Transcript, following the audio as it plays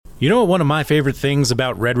You know what one of my favorite things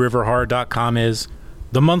about RedRiverHorror.com is?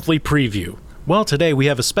 The monthly preview. Well, today we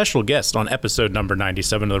have a special guest on episode number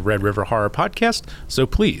 97 of the Red River Horror Podcast, so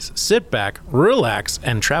please sit back, relax,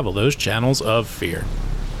 and travel those channels of fear.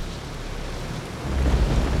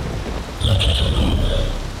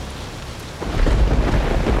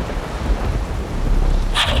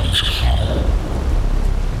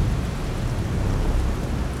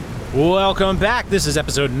 Welcome back. This is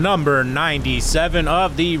episode number 97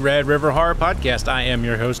 of the Red River Horror Podcast. I am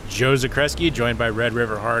your host, Joe Zakreski, joined by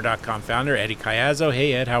RedRiverHorror.com founder, Eddie Cayazzo.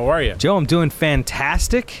 Hey, Ed, how are you? Joe, I'm doing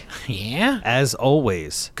fantastic. Yeah? As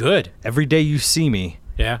always. Good. Every day you see me,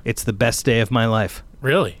 it's the best day of my life.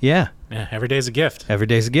 Really? Yeah. Yeah, every day's a gift. Every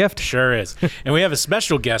day's a gift. Sure is. And we have a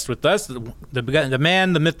special guest with us, the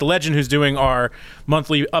man, the myth, the legend, who's doing our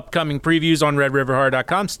monthly upcoming previews on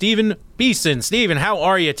RedRiverHorror.com, Stephen Beason. Stephen, how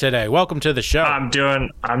are you today? Welcome to the show. I'm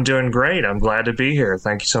doing great. I'm glad to be here.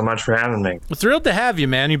 Thank you so much for having me. We're thrilled to have you,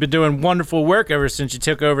 man. You've been doing wonderful work ever since you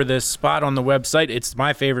took over this spot on the website. It's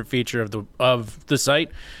my favorite feature of the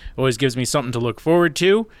site. Always gives me something to look forward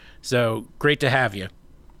to. So great to have you.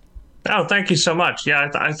 Oh, thank you so much. Yeah,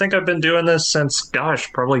 I think I've been doing this since,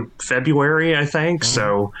 probably February, I think. Mm-hmm.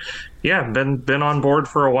 So, yeah, been on board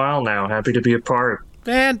for a while now. Happy to be a part.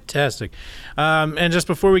 Fantastic. And just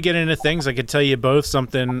before we get into things, I could tell you both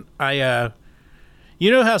something. You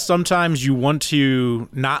know how sometimes you want to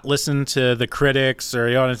not listen to the critics or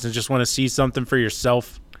the audience and just want to see something for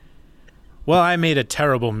yourself? Well, I made a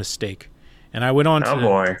terrible mistake. And I went on to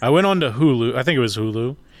Hulu. I think it was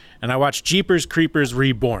Hulu. And I watched Jeepers Creepers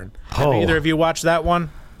Reborn. Have either of you watched that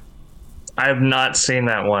one? I have not seen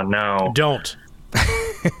that one, no. Don't.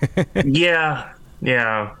 Yeah.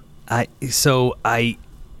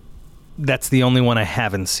 That's the only one I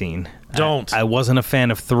haven't seen. Don't. I wasn't a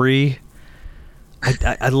fan of 3.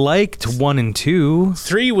 I liked 1 and 2.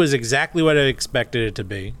 3 was exactly what I expected it to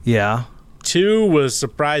be. Yeah. 2 was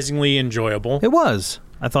surprisingly enjoyable. It was.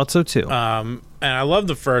 I thought so too. And I love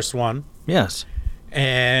the first one. Yes.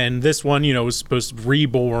 And this one, was supposed to be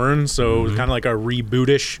reborn, so it was kind of like a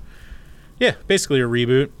rebootish. Yeah, basically a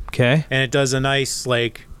reboot. Okay. And it does a nice,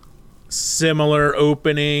 similar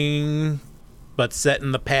opening, but set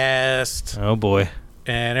in the past. Oh, boy.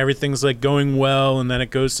 And everything's, going well, and then it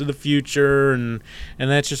goes to the future, and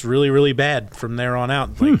that's just really, really bad from there on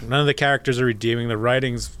out. None of the characters are redeeming. The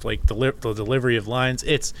writing's, the delivery of lines,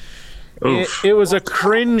 It was a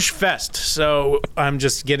cringe fest, so I'm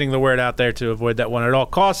just getting the word out there to avoid that one at all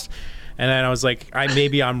costs. And then I was like,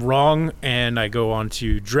 maybe I'm wrong, and I go on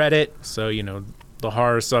to Reddit, so the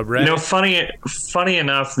horror subreddit. Funny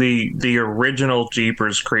enough, the original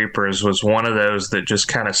Jeepers Creepers was one of those that just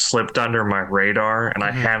kind of slipped under my radar, and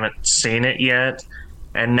I haven't seen it yet.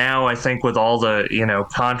 And now I think with all the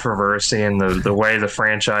controversy and the way the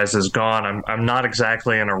franchise has gone, I'm not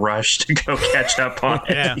exactly in a rush to go catch up on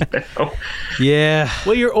it. Yeah.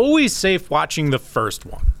 Well, you're always safe watching the first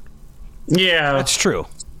one. Yeah, that's true.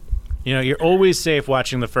 You're always safe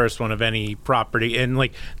watching the first one of any property, and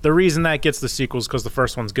the reason that gets the sequels because the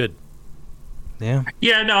first one's good. Yeah.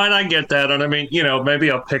 Yeah, no, and I get that. And I mean, maybe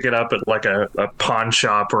I'll pick it up at a pawn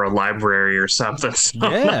shop or a library or something. So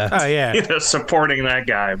yeah. I'm not, supporting that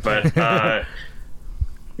guy. But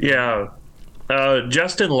yeah.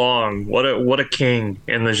 Justin Long, what a king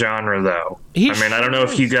in the genre, though. I don't know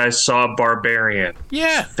if you guys saw Barbarian.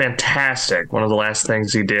 Yeah. Fantastic. One of the last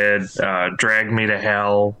things he did, Drag Me to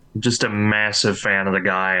Hell. Just a massive fan of the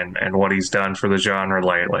guy and what he's done for the genre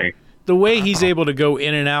lately. The way he's able to go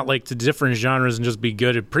in and out to different genres and just be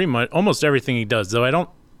good at pretty much almost everything he does, though I don't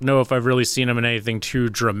know if I've really seen him in anything too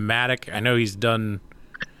dramatic. I know he's done.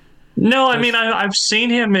 No, I mean I've seen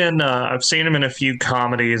him in a few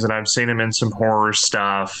comedies and I've seen him in some horror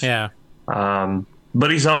stuff. Yeah.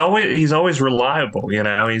 But he's always reliable. He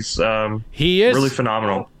is really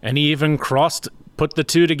phenomenal. And he even put the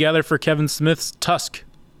two together for Kevin Smith's Tusk.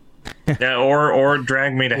 Yeah, or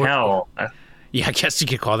Drag Me to Hell. Yeah, I guess you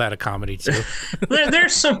could call that a comedy too.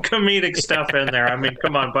 There's some comedic stuff in there. I mean,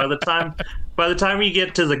 come on. By the time you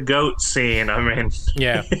get to the goat scene,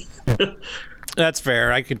 yeah, that's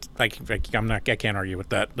fair. I can't argue with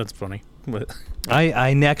that. That's funny. But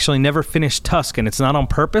I actually never finished Tusk, and it's not on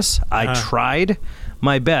purpose. I tried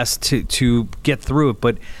my best to get through it,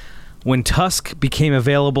 but when Tusk became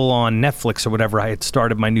available on Netflix or whatever, I had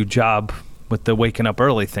started my new job with the waking up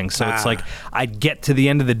early thing. So it's I'd get to the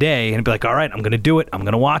end of the day and be like, all right, I'm going to do it. I'm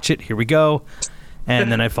going to watch it. Here we go.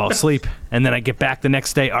 And then I'd fall asleep. And then I'd get back the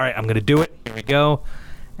next day. All right, I'm going to do it. Here we go.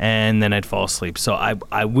 And then I'd fall asleep. So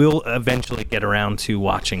I will eventually get around to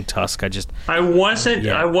watching Tusk. I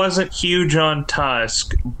wasn't huge on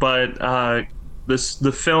Tusk, but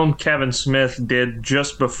the film Kevin Smith did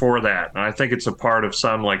just before that, and I think it's a part of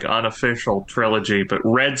some like unofficial trilogy. But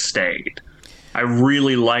Red State, I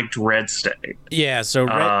really liked Red State. Yeah, so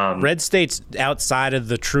Red State's outside of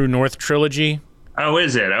the True North trilogy. Oh,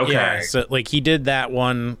 is it? Okay. Yeah, so like he did that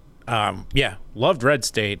one. Yeah, loved Red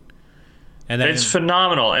State. And then it's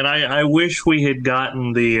phenomenal, and I wish we had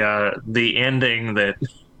gotten the ending that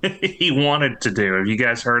he wanted to do. Have you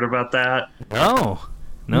guys heard about that? Oh,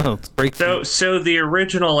 no. So the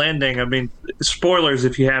original ending, I mean, spoilers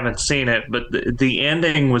if you haven't seen it, but the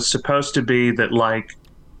ending was supposed to be that, like,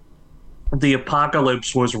 the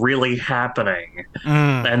apocalypse was really happening,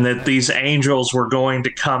 and that these angels were going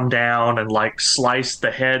to come down and, like, slice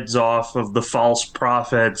the heads off of the false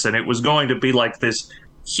prophets, and it was going to be like this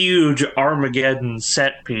huge Armageddon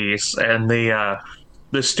set piece, and the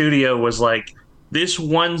studio was like, this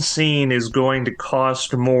one scene is going to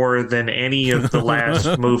cost more than any of the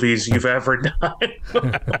last movies you've ever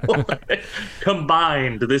done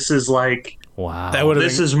combined. This is like, wow,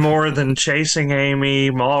 this is more than Chasing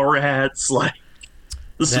Amy, Mallrats, like,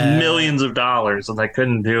 this is millions of dollars, and they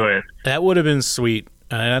couldn't do it. That would have been sweet.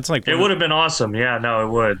 That's like, it would have been awesome. Yeah, no,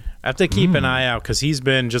 it would. I have to keep an eye out, because he's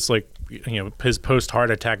been just like, you know, his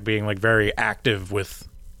post-heart attack being like very active with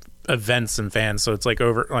events and fans. So it's like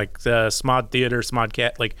over like the Smod Theater,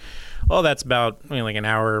 Smodcat, like, oh, that's about like an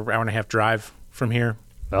hour and a half drive from here.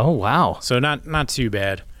 Oh, wow. So not too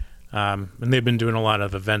bad. And they've been doing a lot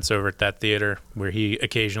of events over at that theater where he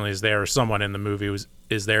occasionally is there, or someone in the movie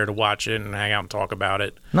is there to watch it and hang out and talk about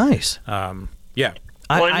it. Nice. Yeah.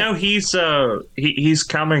 Well, I know he's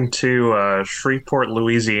coming to Shreveport,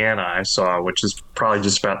 Louisiana. I saw, which is probably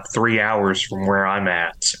just about 3 hours from where I'm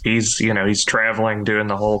at. He's traveling, doing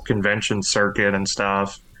the whole convention circuit and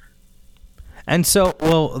stuff. And so,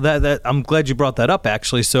 well, that I'm glad you brought that up.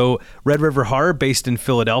 Actually, so Red River Horror, based in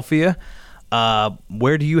Philadelphia.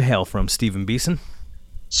 Where do you hail from, Stephen Beason?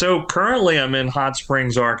 So currently I'm in Hot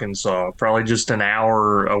Springs, Arkansas, probably just an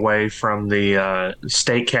hour away from the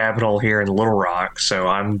state capital here in Little Rock. So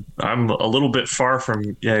I'm a little bit far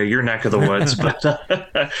from your neck of the woods,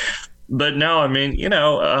 but no, I mean,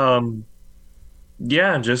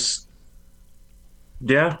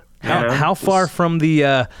 How far from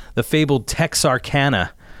the fabled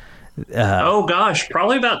Texarkana? Oh gosh,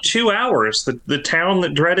 probably about 2 hours. The town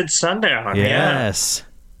that dreaded sundown. Yes.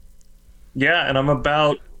 Yeah, and I'm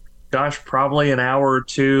about, probably an hour or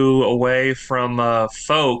two away from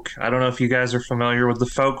Folk. I don't know if you guys are familiar with the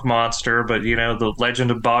Folk monster, but the Legend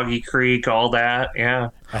of Boggy Creek, all that.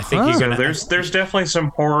 Yeah, I think there's definitely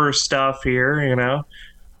some horror stuff here.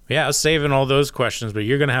 Yeah, I was saving all those questions, but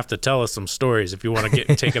you're gonna have to tell us some stories if you want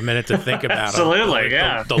to take a minute to think about absolutely,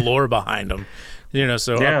 the lore behind them.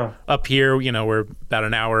 Up here, we're about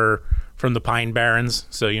an hour from the Pine Barrens,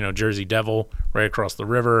 so Jersey Devil right across the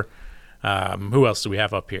river. Who else do we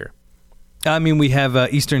have up here? I mean, we have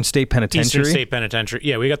Eastern State Penitentiary. Eastern State Penitentiary.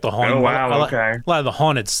 Yeah, we got the haunted. Oh wow, okay. A lot of the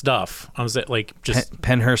haunted stuff. I was at just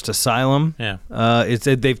Penhurst Asylum. Yeah,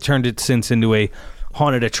 they've turned it since into a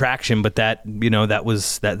haunted attraction, but that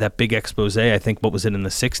was that big expose. I think what was it in the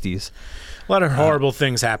 '60s? A lot of horrible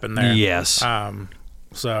things happened there. Yes.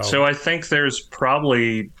 So I think there's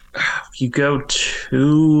probably, you go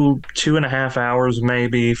 2.5 hours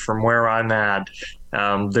maybe from where I'm at.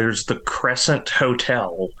 There's the Crescent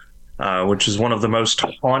Hotel, which is one of the most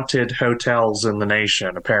haunted hotels in the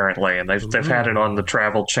nation, apparently, and they've had it on the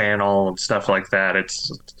Travel Channel and stuff like that.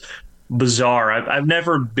 It's bizarre. I've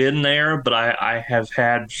never been there, but I have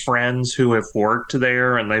had friends who have worked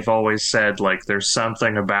there, and they've always said like there's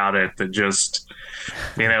something about it that just,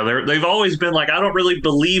 they've always been like, I don't really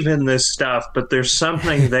believe in this stuff, but there's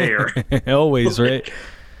something there. Always, right?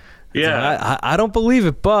 Yeah, I don't believe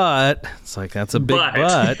it, but it's like that's a big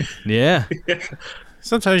but. Yeah.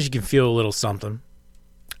 Sometimes you can feel a little something.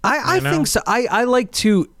 I think so. I like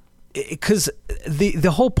to, because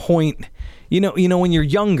the whole point, when you're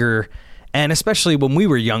younger, and especially when we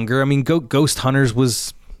were younger, I mean, Ghost Hunters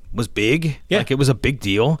was big. Yeah. Like it was a big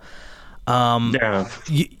deal. Yeah.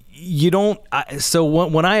 You don't. So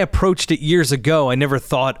when I approached it years ago, I never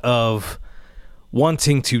thought of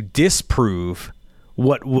wanting to disprove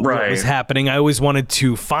what was happening. I always wanted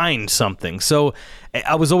to find something. So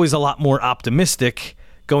I was always a lot more optimistic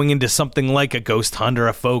going into something like a ghost hunt or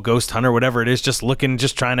a faux ghost hunt or whatever it is, just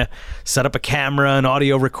trying to set up a camera, an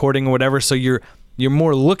audio recording or whatever. So you're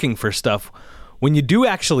more looking for stuff. When you do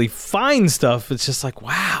actually find stuff, it's just like,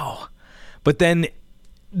 wow. But then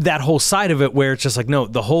that whole side of it where it's just like, no,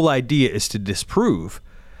 the whole idea is to disprove.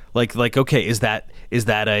 Like, okay, is that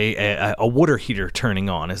a water heater turning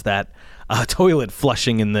on? Is that a toilet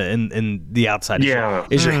flushing in the outside. Yeah.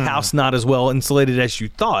 Is your house not as well insulated as you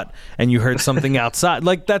thought, and you heard something outside?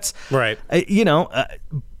 Like, that's Right.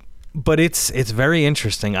 But it's very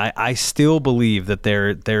interesting. I still believe that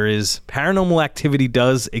there is paranormal activity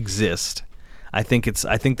does exist. I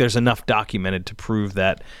think there's enough documented to prove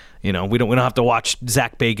that. We don't have to watch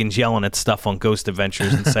Zach Bagans yelling at stuff on Ghost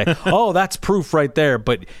Adventures and say, "Oh, that's proof right there."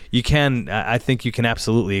 But you can, I think, you can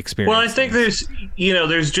absolutely experience. Well, I think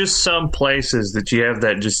there's just some places that you have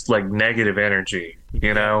that just like negative energy,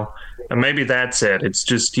 and maybe that's it. It's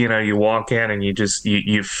just you walk in and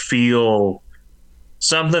you feel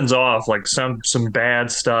something's off, like some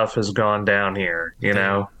bad stuff has gone down here.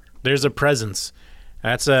 There's a presence.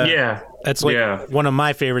 That's one of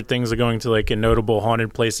my favorite things of going to like a notable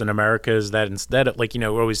haunted place in America is that instead of we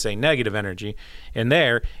always say negative energy, in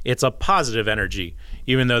there it's a positive energy.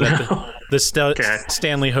 Even though that the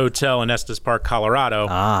Stanley Hotel in Estes Park, Colorado,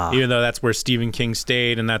 even though that's where Stephen King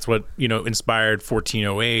stayed and that's what inspired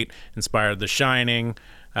 1408, inspired The Shining.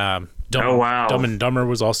 Dumb and Dumber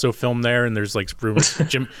was also filmed there, and there's like rumors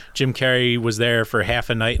Jim Carrey was there for half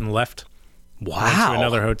a night and left. Wow. To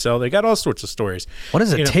another hotel. They got all sorts of stories. What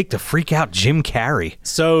does it take to freak out Jim Carrey?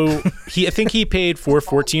 So I think he paid for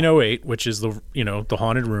 1408, which is the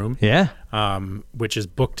haunted room. Yeah. Which is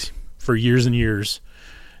booked for years and years.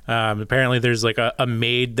 Apparently there's like a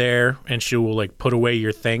maid there, and she will like put away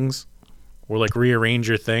your things or like rearrange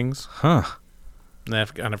your things. Huh. And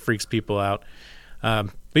that kind of freaks people out.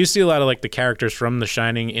 But you see a lot of like the characters from The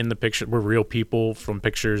Shining in the picture were real people from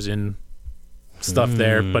pictures in stuff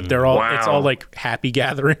there, but they're all it's all like happy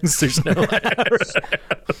gatherings. There's no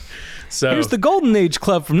so here's the Golden Age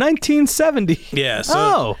Club from 1970. Yeah,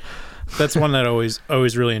 so that's one that I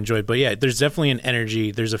always really enjoyed. But yeah, there's definitely an energy,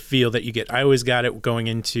 there's a feel that you get. I always got it going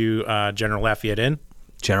into General Lafayette Inn,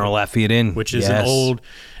 which is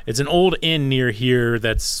an old inn near here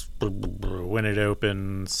that's when it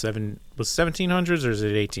opened, was 1700s or is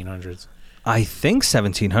it 1800s? I think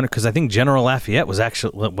 1700, because I think General Lafayette was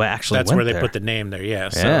actually that's where they put the name there. Yeah,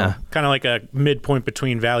 so kind of like a midpoint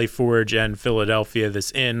between Valley Forge and Philadelphia.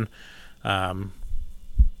 This inn,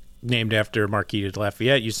 named after Marquis de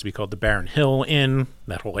Lafayette, used to be called the Baron Hill Inn.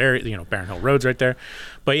 That whole area, Baron Hill Road's right there.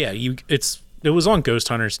 But yeah, it was on Ghost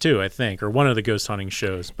Hunters too, I think, or one of the ghost hunting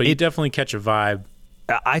shows. But you definitely catch a vibe.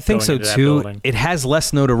 I think so too. It has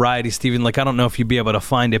less notoriety, Stephen. Like, I don't know if you'd be able to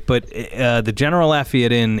find it, but the General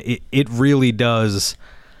Lafayette Inn, it really does.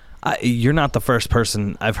 You're not the first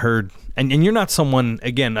person I've heard, and you're not someone.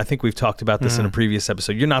 Again, I think we've talked about this in a previous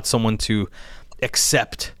episode. You're not someone to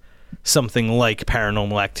accept something like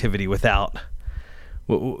paranormal activity without.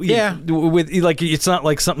 With like, it's not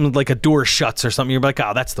like something like a door shuts or something. You're like,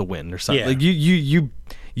 oh, that's the wind or something. Yeah. Like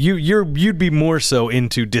you'd be more so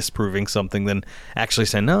into disproving something than actually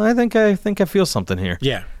saying, no, I think I feel something here.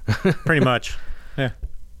 Yeah, pretty much. Yeah.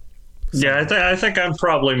 Yeah, I think I'm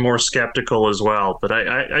probably more skeptical as well, but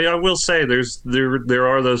I will say there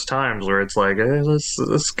are those times where it's like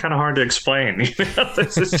it's kind of hard to explain.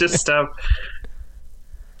 This is just stuff.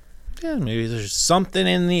 Yeah, maybe there's something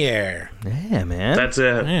in the air. Yeah, man. That's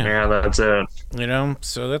it. Yeah, that's it.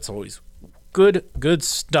 So that's always good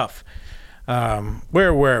stuff.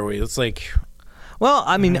 Where were we? It's like, well,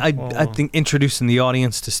 I mean, I think introducing the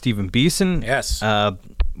audience to Stephen Beason. Yes.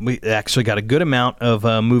 We actually got a good amount of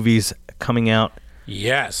movies coming out.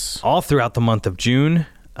 Yes. All throughout the month of June.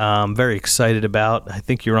 I'm very excited about. I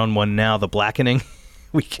think you're on one now, The Blackening.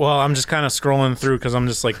 Well, I'm just kind of scrolling through because I'm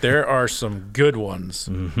just like, there are some good ones.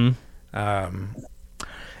 Mm-hmm.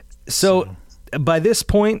 So by this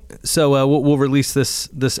point, we'll release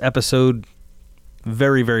this episode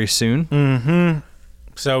very, very soon. Mm-hmm.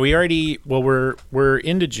 So we're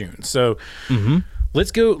into June. So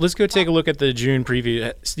let's go take a look at the June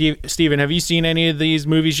preview. Steven, have you seen any of these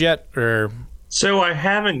movies yet? Or so I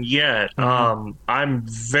haven't yet. I'm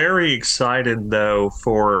very excited though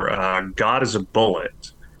for God is a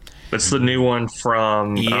Bullet. That's the new one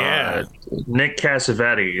from Nick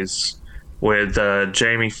Cassavetes with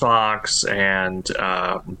Jamie Foxx and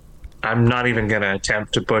I'm not even going to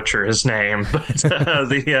attempt to butcher his name, but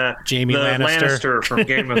Jamie Lannister from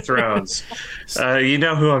Game of Thrones. You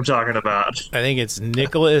know who I'm talking about. I think it's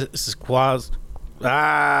Nicholas Quaz.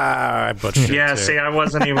 I butchered it. Yeah, see, I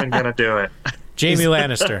wasn't even going to do it. Jamie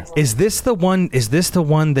Lannister. Is this the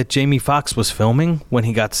one that Jamie Foxx was filming when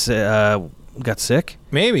he got sick?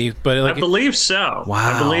 Maybe, but I believe so.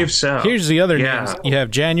 Wow. I believe so. Here's the other names. You have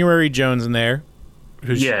January Jones in there,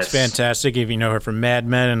 who's yes. fantastic. If you know her from Mad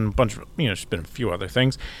Men and a bunch of, she's been in a few other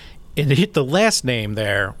things. And it hit the last name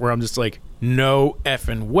there where I'm just like, no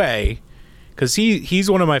effing way. Because he's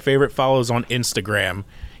one of my favorite follows on Instagram.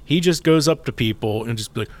 he just goes up to people and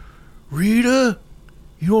just be like, Rita,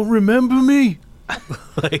 you don't remember me?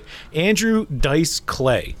 Like Andrew Dice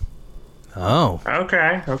Clay. Oh.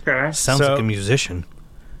 Okay. Sounds So- like a musician.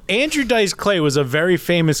 Andrew Dice Clay was a very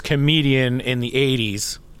famous comedian in the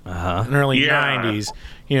 80s and early Yeah. 90s.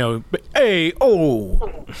 You know, hey,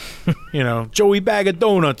 Joey Bag of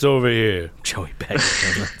Donuts over here. Joey Bag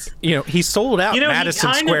of Donuts. You know, he sold out You know, he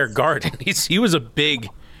Madison kind Square of- Garden. He was a big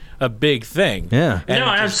thing. Yeah. And No,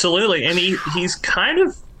 absolutely, and he's kind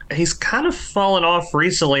of fallen off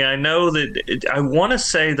recently. I know that I want to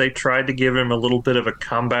say they tried to give him a little bit of a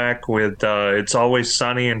comeback with "It's Always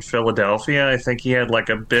Sunny in Philadelphia." I think he had like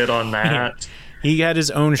a bit on that. he had his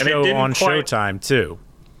own it show didn't on quite- Showtime too,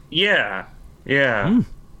 Yeah.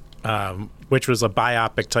 which was a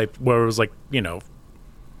biopic type where it was like,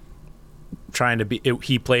 trying to be.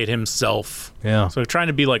 He played himself. Yeah. So trying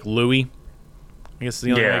to be like Louis. I guess is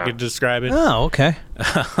the only way I Yeah. could describe it. Oh, okay.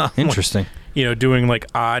 Interesting. Doing like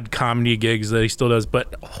odd comedy gigs that he still does,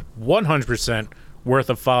 but 100% worth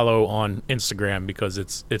a follow on Instagram because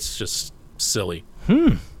it's just silly.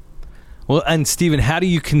 Well, and Steven, how do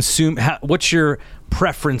you consume? What's your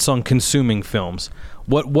preference on consuming films?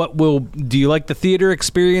 Do you like the theater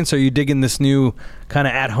experience? Or are you digging this new kind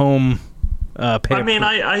of at home? I mean,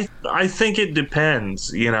 I think it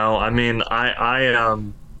depends. I mean,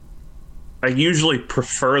 I usually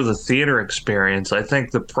prefer the theater experience. I think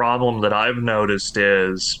the problem that I've noticed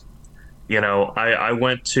is, I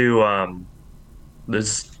went to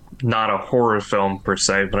this is not a horror film per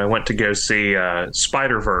se, but I went to go see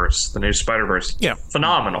Spider-Verse, the new Spider-Verse. Yeah.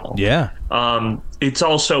 Phenomenal. Yeah. It's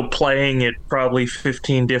also playing at probably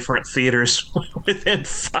 15 different theaters within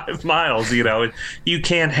 5 miles. You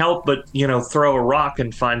can't help but, throw a rock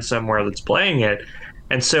and find somewhere that's playing it.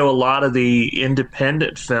 And so a lot of the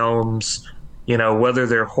independent films, whether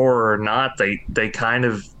they're horror or not,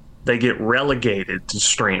 they get relegated to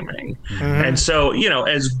streaming. And so,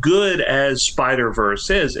 as good as Spider-Verse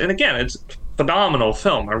is, and again, it's a phenomenal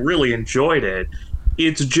film. I really enjoyed it.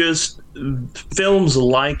 It's just films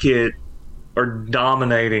like it are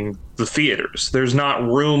dominating the theaters. There's not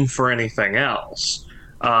room for anything else.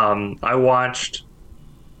 I watched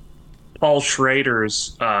Paul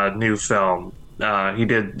Schrader's new film. He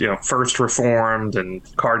did, First Reformed and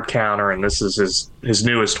Card Counter, and this is his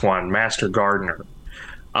newest one, Master Gardener.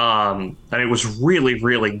 And it was really,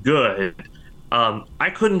 really good. I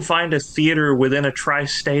couldn't find a theater within a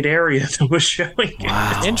tri-state area that was showing it.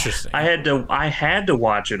 Wow. Interesting. I had to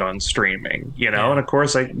watch it on streaming, and of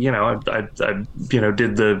course I did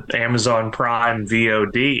the Amazon Prime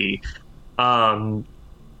VOD, and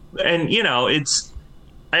it's.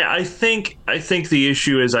 I think the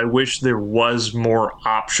issue is I wish there was more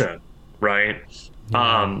option, right?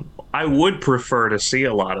 I would prefer to see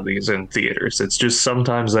a lot of these in theaters. It's just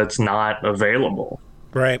sometimes that's not available.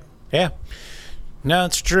 Right. Yeah. No,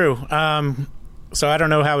 it's true. So I don't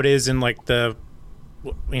know how it is in like the,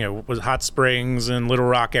 with Hot Springs and Little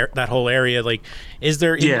Rock, that whole area. Like, is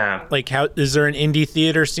there, is there an indie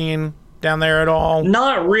theater scene down there at all?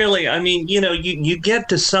 Not really. I mean, you get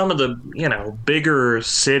to some of the, bigger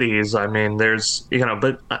cities. I mean, there's,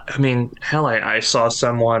 but I mean, hell, I saw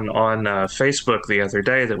someone on Facebook the other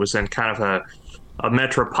day that was in kind of a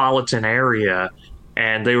metropolitan area,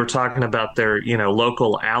 and they were talking about their,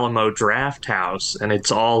 local Alamo Draft House, and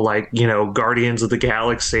it's all like, Guardians of the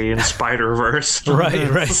Galaxy and Spider-Verse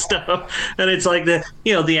Right. stuff. And it's like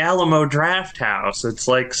the Alamo Draft House. It's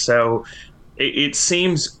like, so it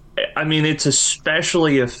seems, I mean, it's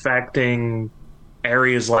especially affecting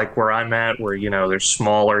areas like where I'm at, where, there's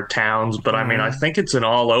smaller towns, but I mean, I think it's an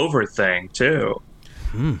all over thing too.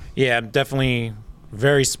 Yeah, I'm definitely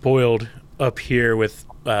very spoiled up here with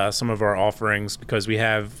some of our offerings because we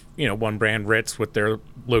have, One Brand Ritz with their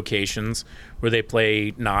locations where they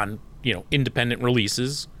play independent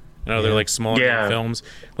releases. They're like smaller films.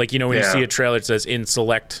 Like, when you see a trailer, it says in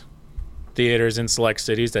select theaters in select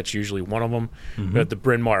cities. That's usually one of them. We have the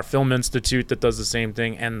Bryn Mawr Film Institute that does the same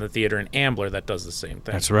thing, and the theater in Ambler that does the same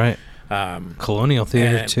thing. That's right. Colonial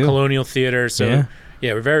Theater too. Colonial Theater. So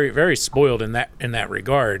we're very, very spoiled in that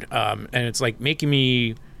regard. And it's like making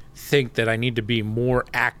me think that I need to be more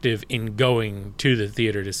active in going to the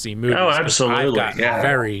theater to see movies. Oh, absolutely. I've gotten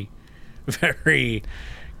very, very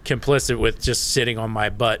complicit with just sitting on my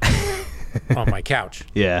butt on my couch.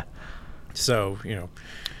 Yeah. So,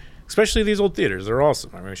 especially these old theaters, they're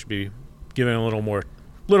awesome. I mean, we should be giving a little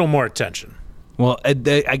more attention. Well, I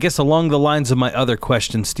guess along the lines of my other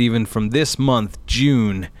question, Stephen, from this month,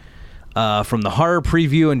 June, from the horror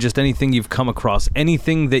preview and just anything you've come across,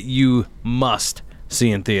 anything that you must see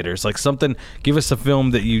in theaters, like something, give us a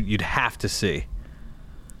film that you'd have to see.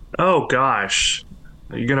 Oh gosh,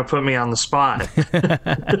 you're gonna put me on the spot.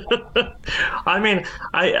 I mean,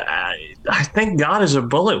 I think God is a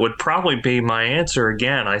Bullet would probably be my answer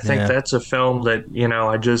again. I think Yeah. that's a film that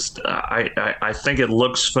I think it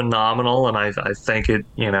looks phenomenal, and I think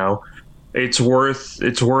it's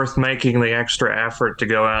worth making the extra effort to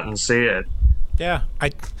go out and see it. Yeah, I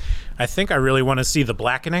think I really want to see The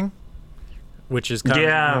Blackening, which is coming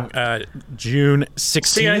June 16th.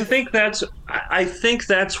 See, I think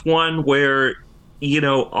that's one where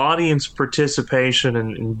audience participation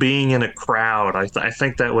and being in a crowd. I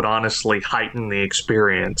think that would honestly heighten the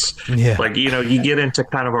experience. Yeah. Like you get into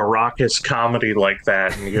kind of a raucous comedy like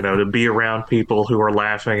that, and to be around people who are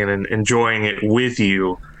laughing and enjoying it with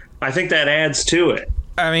you. I think that adds to it.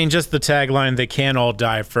 I mean, just the tagline, "They can't all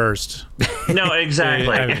die first." No,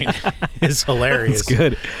 exactly. I mean, it's hilarious. It's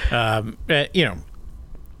good.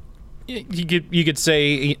 You could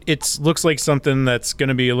say it looks like something that's going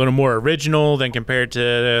to be a little more original than compared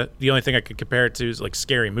to the only thing I could compare it to is like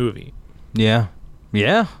Scary Movie. Yeah.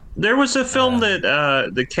 Yeah. There was a film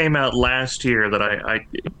that came out last year that I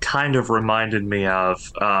kind of reminded me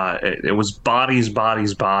of. It was Bodies,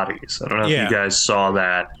 Bodies, Bodies. I don't know if you guys saw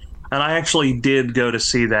that. And I actually did go to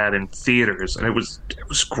see that in theaters, and it was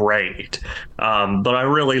great. But I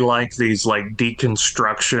really like these like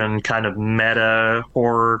deconstruction kind of meta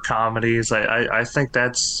horror comedies. I think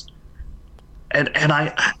that's and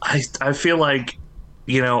I feel like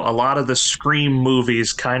a lot of the Scream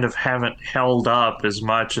movies kind of haven't held up as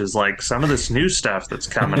much as like some of this new stuff that's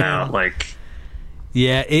coming out. Like,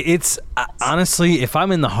 yeah, it's honestly, if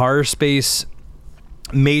I'm in the horror space,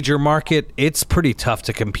 major market, it's pretty tough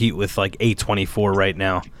to compete with like A24 right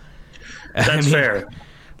now. That's fair.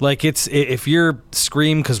 Like if you're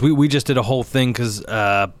Scream, because we just did a whole thing because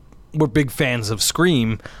we're big fans of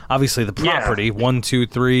Scream, obviously the property 1, 2,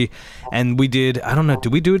 3, and we did, I don't know,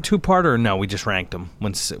 did we do a 2-parter or no? We just ranked them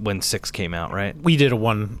when 6 came out, right? We did a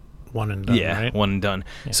one and done. Yeah, right? one and done.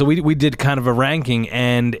 Yeah. So we did kind of a ranking,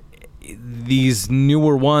 and these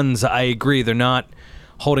newer ones, I agree, they're not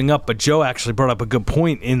holding up, but Joe actually brought up a good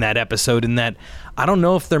point in that episode in that I don't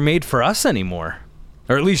know if they're made for us anymore,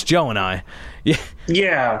 or at least Joe and I.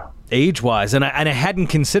 Yeah. Age-wise, and I hadn't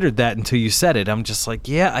considered that until you said it. I'm just like,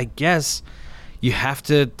 yeah, I guess you have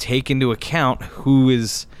to take into account who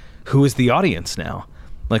is the audience now.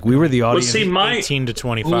 Like, we were the audience. Well, see, 18 to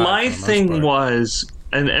 25. My thing was,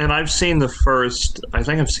 and I've seen the first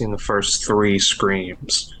 3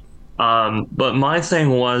 Screams. But my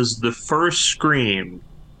thing was the first Scream,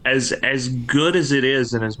 as good as it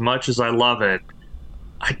is and as much as I love it,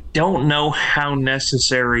 I don't know how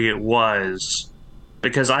necessary it was,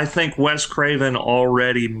 because I think Wes Craven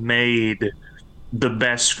already made the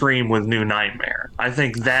best Scream with New Nightmare. I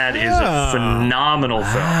think that is a phenomenal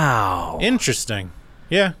film. Wow. Interesting.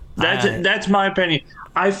 Yeah. That's my opinion.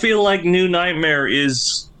 I feel like New Nightmare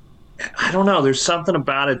is, I don't know, there's something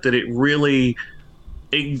about it that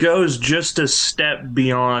it goes just a step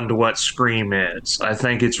beyond what Scream is. I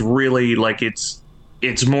think it's really like it's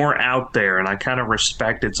more out there, and I kind of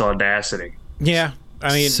respect its audacity. Yeah.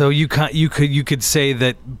 I mean, so you could say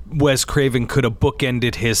that Wes Craven could have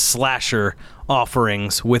bookended his slasher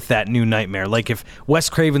offerings with that New Nightmare. Like, if Wes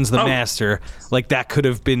Craven's the master, like that could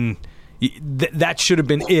have been that should have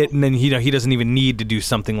been it, and then he doesn't even need to do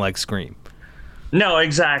something like Scream. No,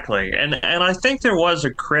 exactly. And I think there was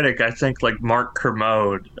a critic, I think like Mark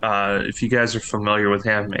Kermode, if you guys are familiar with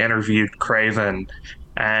him, interviewed Craven,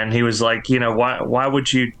 and he was like, why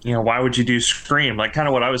would you do Scream? Like, kind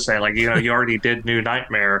of what I was saying, like, you already did New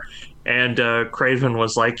Nightmare. And Craven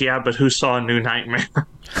was like, yeah, but who saw New Nightmare?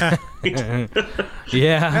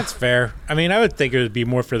 Yeah. That's fair. I mean, I would think it would be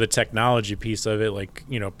more for the technology piece of it. Like,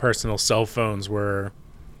 personal cell phones were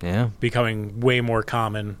becoming way more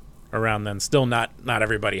common around then. Still not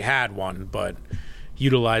everybody had one, but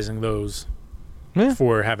utilizing those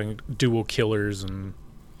for having dual killers and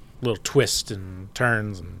little twists and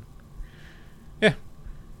turns, and I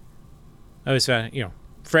always found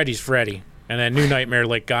Freddy's Freddy, and then New Nightmare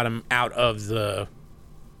like got him out of the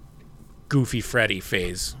goofy Freddy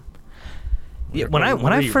phase. Yeah, when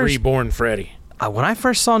I first reborn Freddy. When I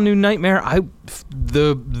first saw New Nightmare,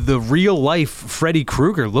 the real life Freddy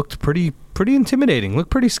Krueger looked pretty intimidating,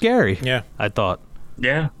 looked pretty scary. Yeah, I thought.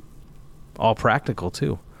 Yeah, all practical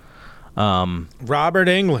too. Robert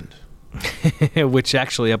Englund. Which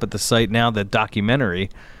actually up at the site now, the documentary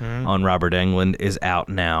on Robert Englund is out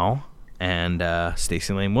now, and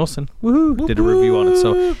Stacey Lane Wilson did a review on it.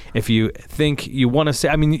 So if you think you want to see,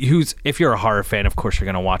 I mean, if you're a horror fan, of course you're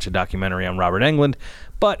going to watch a documentary on Robert Englund,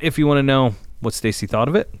 but if you want to know what Stacey thought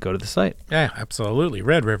of it, go to the site. Yeah, absolutely.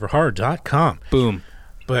 RedRiverHorror.com. Boom.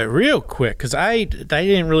 But real quick, because I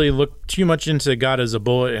didn't really look too much into God as a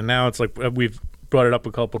Bullet, and now it's like we've brought it up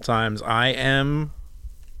a couple times. I am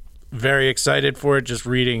very excited for it. Just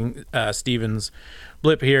reading Steven's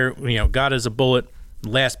blip here, God as a Bullet.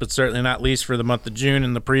 Last but certainly not least for the month of June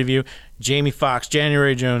in the preview, Jamie Foxx,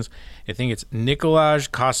 January Jones. I think it's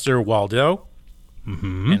Nicolaj Coster-Waldau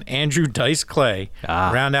and Andrew Dice Clay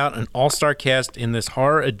round out an all-star cast in this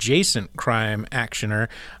horror-adjacent crime actioner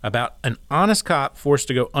about an honest cop forced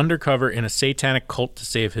to go undercover in a satanic cult to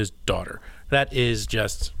save his daughter. That is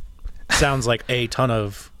just sounds like a ton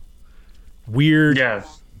of weird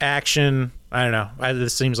action. I don't know.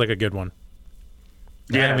 This seems like a good one.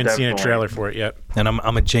 Yeah, I haven't definitely seen a trailer for it yet. And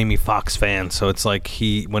I'm a Jamie Foxx fan, so it's like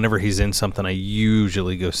whenever he's in something, I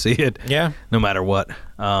usually go see it. Yeah. No matter what.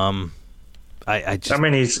 I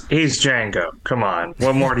mean, he's Django. Come on.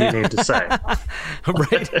 What more do you need to say?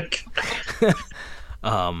 Right.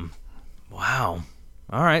 Wow.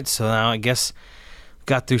 All right. So now I guess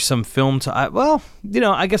got through some film.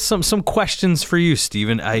 I guess some questions for you,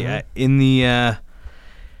 Steven.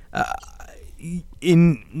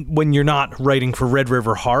 When you're not writing for Red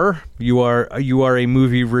River Horror, you are a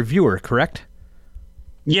movie reviewer, correct?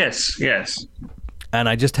 Yes. And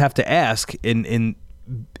I just have to ask, in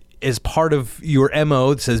as part of your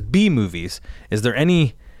MO that says B movies, is there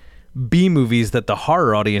any B movies that the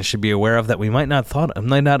horror audience should be aware of that we might not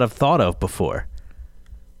have thought of before?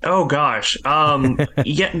 Oh gosh.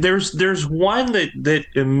 Yeah, there's one that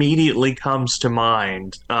immediately comes to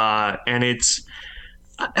mind, and it's.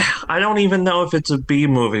 I don't even know if it's a B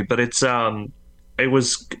movie, but it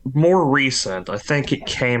was more recent. I think it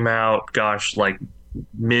came out, like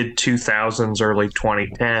mid 2000s, early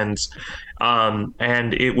 2010s,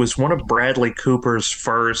 and it was one of Bradley Cooper's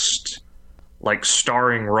first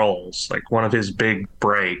starring roles, one of his big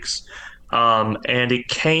breaks. And it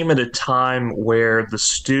came at a time where the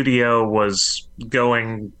studio was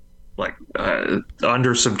going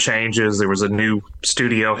under some changes. There was a new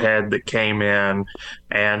studio head that came in,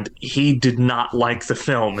 and he did not like the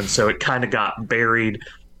film, and so it kind of got buried.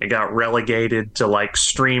 It got relegated to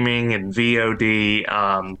streaming and VOD.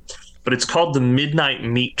 But it's called The Midnight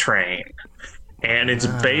Meat Train, and it's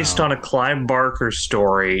based on a Clive Barker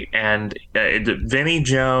story. And Vinnie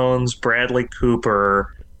Jones, Bradley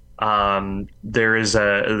Cooper. There's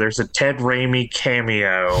a Ted Raimi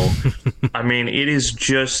cameo. I mean, it is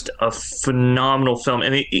just a phenomenal film,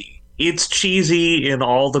 and it's cheesy in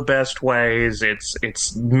all the best ways.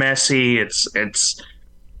 It's messy. It's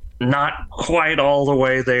not quite all the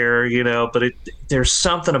way there, but there's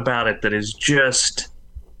something about it that is just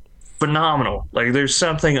phenomenal. There's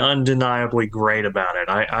something undeniably great about it.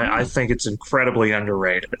 I think it's incredibly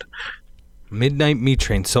underrated. Midnight Meat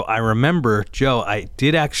Train. So I remember, Joe, I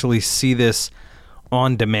did actually see this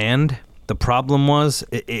on demand. The problem was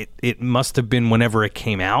it must have been whenever it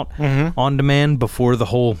came out on demand before the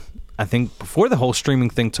whole streaming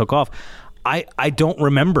thing took off. I don't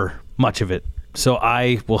remember much of it. So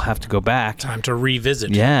I will have to go back. Time to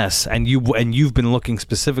revisit. Yes, and you've been looking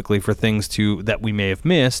specifically for things that we may have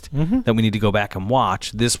missed that we need to go back and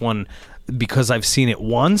watch. This one, because I've seen it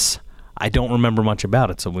once, I don't remember much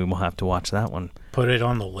about it, so we will have to watch that one. Put it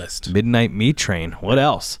on the list. Midnight Meat Train. What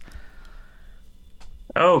else?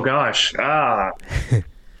 Oh, gosh. Let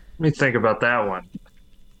me think about that one.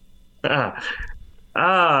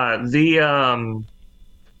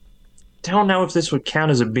 Don't know if this would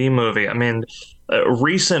count as a B movie. I mean, a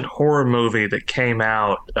recent horror movie that came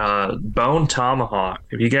out, Bone Tomahawk.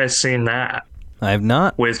 Have you guys seen that? I have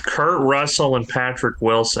not. With Kurt Russell and Patrick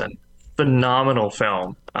Wilson. Phenomenal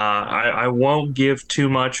film. I won't give too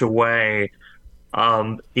much away.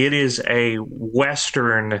 It is a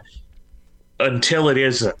Western until it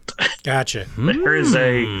isn't. Gotcha. There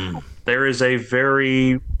is a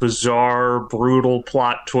very bizarre, brutal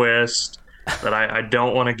plot twist that I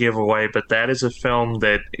don't want to give away, but that is a film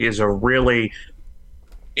that is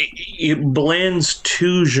it blends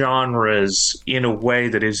two genres in a way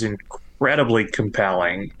that is incredibly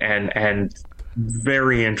compelling and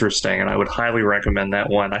very interesting, and I would highly recommend that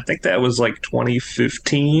one. I think that was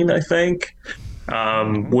 2015, I think.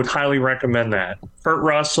 Would highly recommend that. Kurt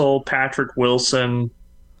Russell, Patrick Wilson,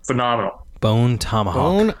 phenomenal. Bone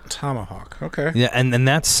Tomahawk. Okay. Yeah, and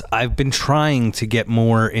that's, I've been trying to get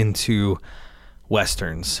more into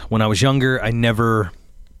Westerns. When I was younger, I never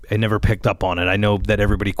picked up on it. I know that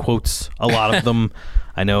everybody quotes a lot of them.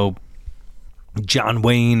 I know John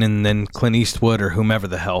Wayne and then Clint Eastwood or whomever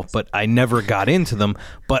the hell, but I never got into them.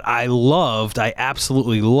 But I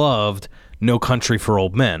absolutely loved No Country for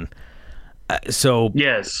Old Men. So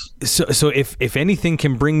Yes. So if anything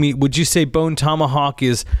can bring me, would you say Bone Tomahawk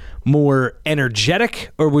is more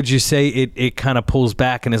energetic, or would you say it kind of pulls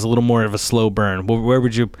back and is a little more of a slow burn? Where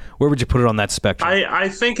would you put it on that spectrum? I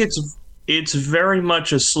think it's very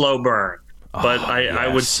much a slow burn. But I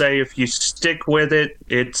would say if you stick with it,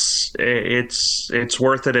 it's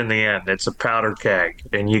worth it in the end. It's a powder keg,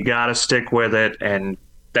 and you got to stick with it. And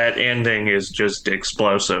that ending is just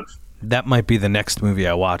explosive. That might be the next movie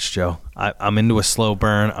I watch, Joe. I'm into a slow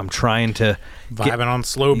burn. I'm trying to Vibing on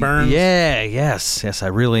slow burns? Yes, I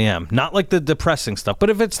really am. Not like the depressing stuff, but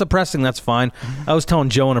if it's depressing, that's fine. I was telling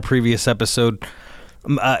Joe in a previous episode,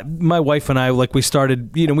 my wife and I, like, we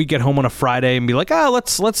started, we get home on a Friday and be like,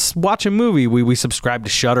 let's watch a movie. We subscribe to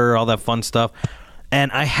Shudder, all that fun stuff.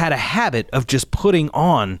 And I had a habit of just putting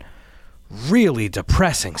on really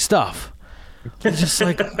depressing stuff. Just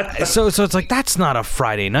like so it's like, that's not a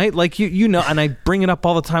Friday night, like and I bring it up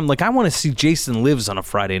all the time, like I want to see Jason Lives on a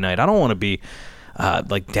Friday night. I don't want to be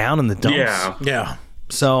like down in the dumps. Yeah.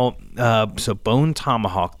 So Bone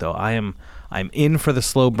Tomahawk, though, I'm in for the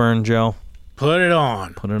slow burn, Joe. Put it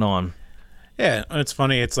on. Yeah, it's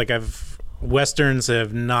funny. It's like Westerns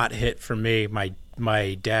have not hit for me. My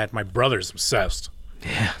brother's obsessed.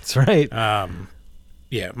 Yeah, that's right.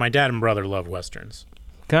 Yeah, my dad and brother love Westerns.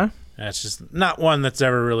 Okay. That's just not one that's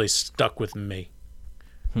ever really stuck with me.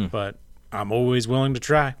 But I'm always willing to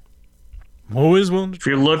try. If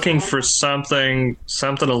you're looking for something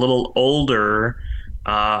a little older,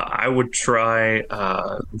 I would try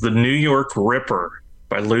The New York Ripper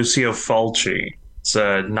by Lucio Fulci. It's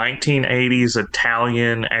a 1980s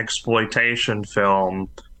Italian exploitation film.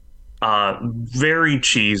 Very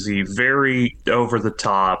cheesy, very over the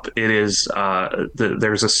top. It is.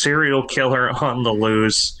 There's a serial killer on the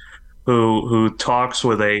loose who talks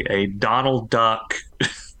with a Donald Duck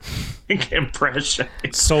impression.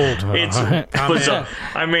 Sold.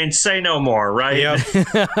 I mean, say no more, right? Yep.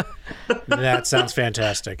 That sounds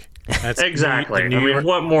fantastic. That's exactly.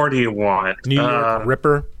 What more do you want? New York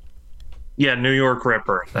Ripper. Yeah, New York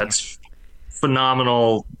Ripper. That's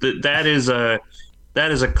phenomenal. That is a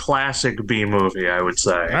classic B movie, I would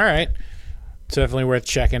say. All right. Definitely worth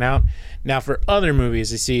checking out. Now, for other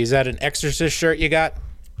movies, is that an Exorcist shirt you got?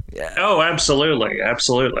 Yeah. Oh, absolutely.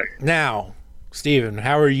 Now, Steven,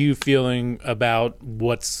 how are you feeling about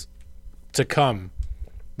what's to come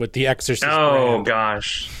with the Exorcist brand?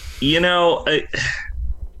 Gosh. I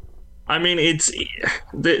mean, it's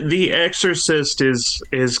the Exorcist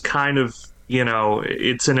is kind of,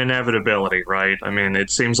 it's an inevitability, right? I mean, it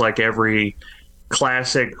seems like every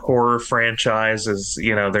classic horror franchise is,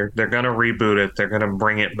 they're going to reboot it. They're going to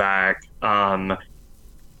bring it back.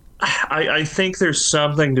 I think there's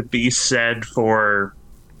something to be said for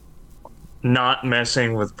not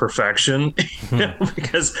messing with perfection,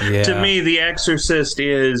 because to me, The Exorcist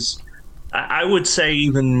is, I would say,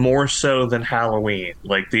 even more so than Halloween.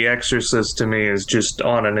 Like, The Exorcist to me is just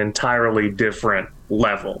on an entirely different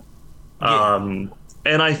level. Yeah.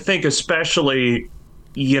 And I think especially,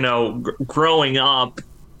 growing up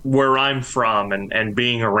where I'm from and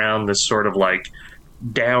being around this sort of like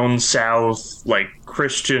down south, like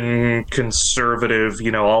Christian conservative,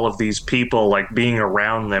 all of these people, like being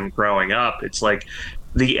around them growing up, it's like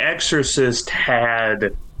The Exorcist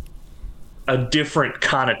had a different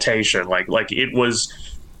connotation. Like it was,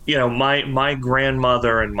 my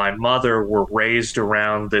grandmother and my mother were raised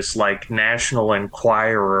around this like National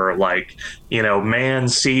Enquirer, like, man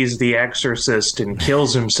sees the Exorcist and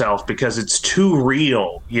kills himself because it's too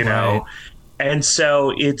real, Right. And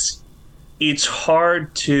so it's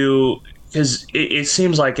hard to, because it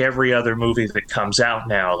seems like every other movie that comes out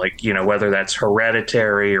now, like, whether that's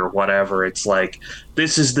Hereditary or whatever, it's like,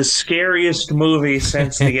 this is the scariest movie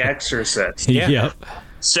since The Exorcist. Yeah. Yep.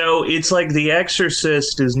 So it's like The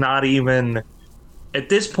Exorcist is not even, at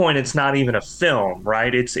this point, it's not even a film,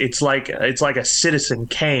 right? It's like a Citizen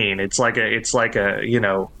Kane. It's like a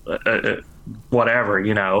whatever.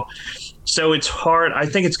 So it's hard. I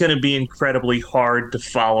think it's going to be incredibly hard to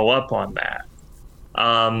follow up on that.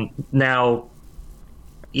 Now,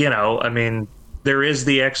 I mean, there is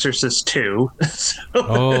The Exorcist 2.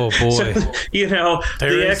 Oh, boy. So,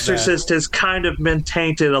 The Exorcist has kind of been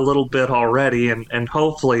tainted a little bit already, and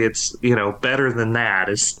hopefully it's, better than that,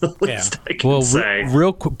 is the least I can say.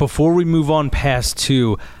 Real quick, before we move on past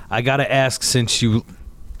 2, I got to ask, since you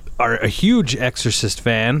are a huge Exorcist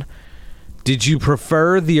fan, did you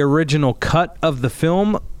prefer the original cut of the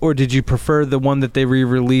film, or did you prefer the one that they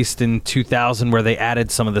re-released in 2000 where they added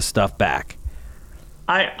some of the stuff back?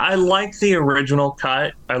 I like the original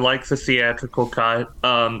cut. I like the theatrical cut.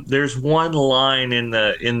 There's one line in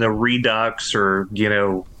the Redux, or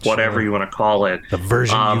whatever you want to call it, the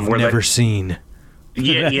version you've never seen.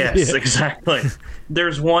 Yeah, yes, exactly.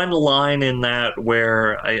 There's one line in that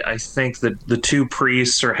where I think that the two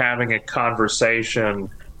priests are having a conversation,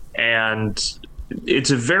 and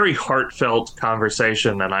it's a very heartfelt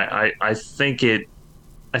conversation, and I think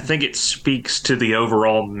it speaks to the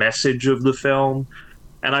overall message of the film.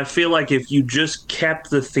 And I feel like if you just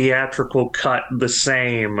kept the theatrical cut the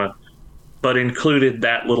same, but included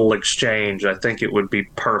that little exchange, I think it would be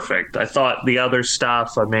perfect. I thought the other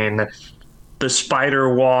stuff, I mean, the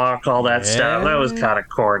spider walk, all that stuff, that was kind of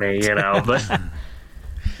corny, but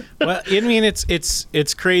well, I mean,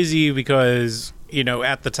 it's crazy because,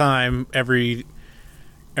 at the time, every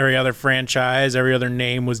other franchise, every other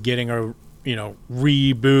name was getting a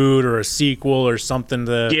reboot or a sequel or something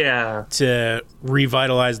to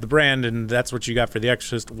revitalize the brand, and that's what you got for The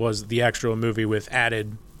Exorcist, was the actual movie with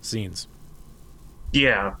added scenes.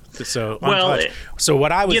 Yeah. So well, so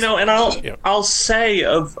what I was, and I'll say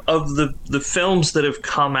of the films that have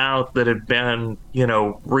come out that have been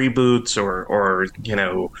reboots or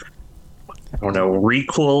I don't know,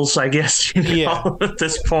 requels, I guess at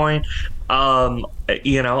this point. I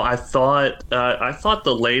thought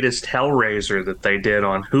the latest Hellraiser that they did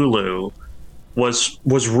on Hulu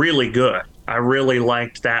was really good. I really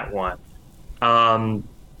liked that one.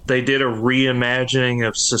 They did a reimagining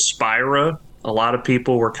of Suspiria. A lot of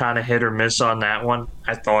people were kind of hit or miss on that one.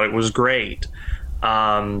 I thought it was great.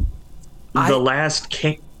 The Last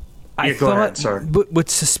King. I thought, ahead, sorry. But with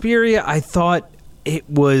Suspiria, I thought it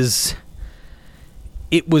was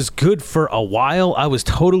good for a while. I was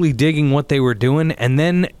totally digging what they were doing, and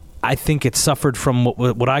then I think it suffered from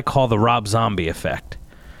what I call the Rob Zombie effect.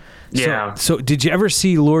 Yeah. So did you ever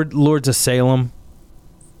see Lords of Salem?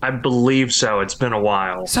 I believe so. It's been a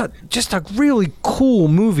while. So just a really cool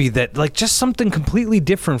movie that, like, just something completely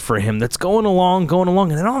different for him that's going along,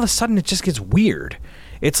 and then all of a sudden it just gets weird.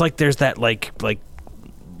 It's like there's that like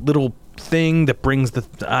little thing that brings the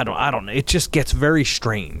I don't know. It just gets very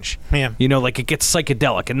strange. Yeah. Like it gets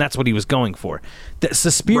psychedelic, and that's what he was going for. The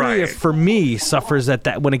Suspiria for me suffers at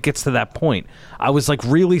that when it gets to that point. I was like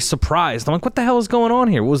really surprised. I'm like, what the hell is going on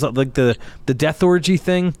here? What was that, like the death orgy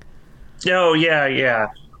thing? Oh yeah.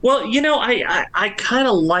 Well, I kind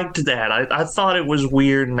of liked that. I thought it was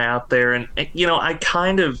weird and out there, and I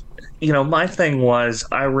kind of, my thing was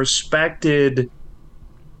I respected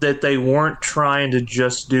that they weren't trying to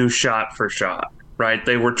just do shot for shot, right?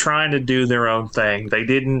 They were trying to do their own thing. They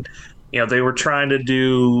didn't, they were trying to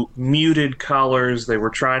do muted colors. They were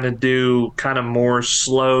trying to do kind of more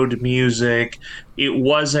slowed music. It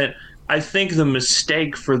wasn't, I think the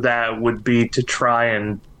mistake for that would be to try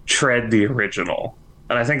and tread the original.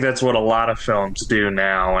 And I think that's what a lot of films do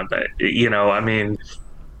now. And, I mean,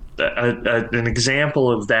 an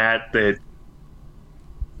example of that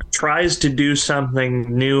tries to do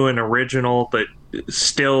something new and original, but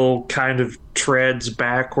still kind of treads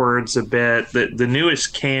backwards a bit. The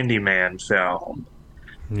newest Candyman film,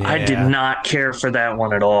 I did not care for that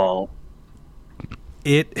one at all.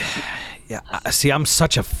 See, I'm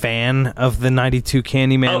such a fan of the 92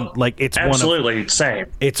 Candyman. It's absolutely same.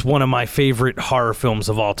 It's one of my favorite horror films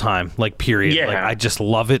of all time. Period. Yeah. I just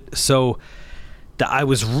love it. So I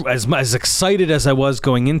was as excited as I was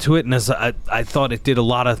going into it, and as I thought it did a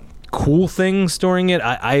lot of cool things during it.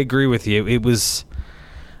 I agree with you. It was.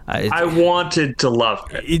 I wanted to love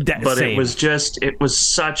it, but same. it was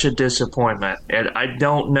such a disappointment, and I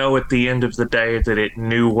don't know at the end of the day that it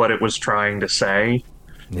knew what it was trying to say.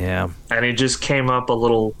 Yeah, and it just came up a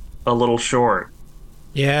little short.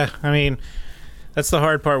 Yeah, I mean, that's the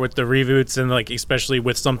hard part with the reboots, and especially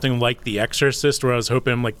with something like The Exorcist, where I was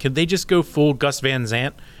hoping could they just go full Gus Van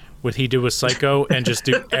Sant, what he did with Psycho, and just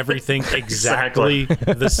do everything exactly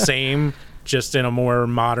the same, just in a more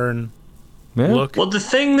modern look. Well, the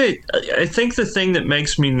thing that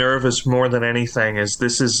makes me nervous more than anything is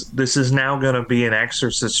this is now going to be an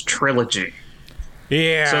Exorcist trilogy.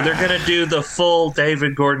 Yeah. So they're going to do the full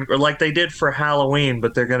David Gordon, or like they did for Halloween,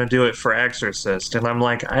 but they're going to do it for Exorcist. And I'm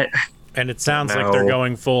like, and it sounds like they're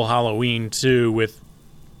going full Halloween too, with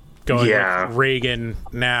going with Reagan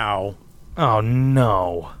now. Oh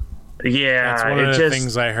no. Yeah, that's one of the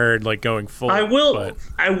things I heard, going full. I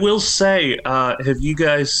will say, have you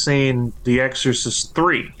guys seen The Exorcist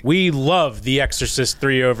 3? We love The Exorcist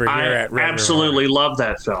 3 over here at Red absolutely love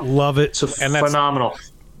that film. Love it. It's phenomenal.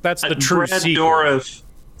 That's the true Brad sequel. Dourif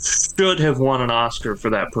should have won an Oscar for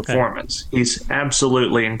that performance. Okay. He's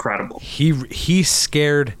absolutely incredible. He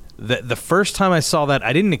scared the first time I saw that.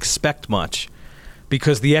 I didn't expect much,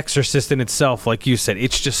 because The Exorcist in itself, like you said,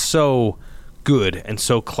 it's just so good and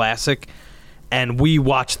so classic. And we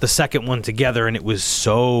watched the second one together, and it was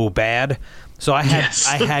so bad. So I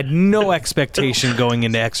had no expectation going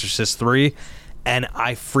into Exorcist 3, and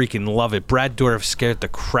I freaking love it. Brad Dourif scared the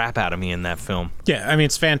crap out of me in that film. Yeah, I mean,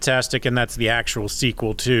 it's fantastic, and that's the actual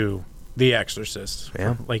sequel to The Exorcist.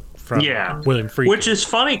 Yeah. From William Friedkin. Which is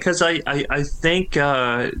funny because I think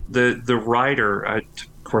the writer, of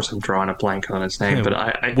course I'm drawing a blank on his name,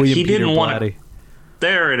 but he didn't want to.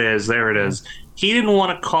 There it is. He didn't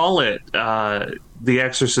want to call it The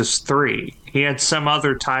Exorcist 3. He had some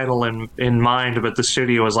other title in mind, but the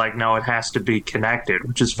studio was like, no, it has to be connected,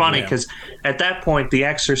 which is funny because at that point, The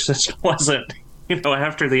Exorcist wasn't,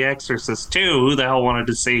 after The Exorcist 2, who the hell wanted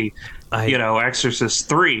to see, Exorcist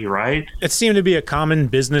 3, right? It seemed to be a common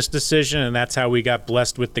business decision, and that's how we got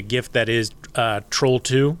blessed with the gift that is Troll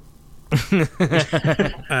 2.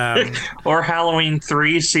 Or Halloween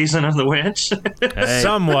 3 Season of the Witch.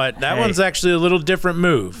 Somewhat. That one's actually a little different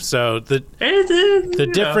move. So the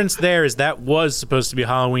difference there is that was supposed to be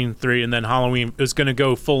Halloween 3, and then Halloween was going to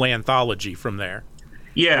go full anthology from there.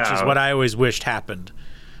 Yeah. Which is what I always wished happened.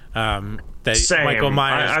 That Same. Michael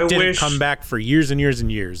Myers didn't come back for years and years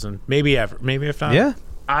and years, and maybe ever. Maybe if not. Yeah.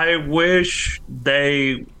 I wish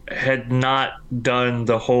they had not done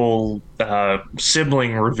the whole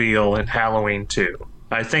sibling reveal in Halloween 2.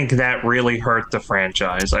 I think that really hurt the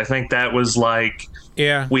franchise. I think that was like,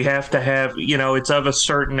 we have to have, it's of a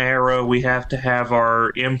certain era. We have to have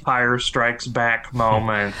our Empire Strikes Back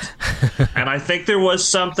moment. And I think there was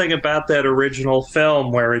something about that original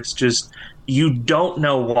film where it's just, you don't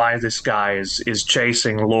know why this guy is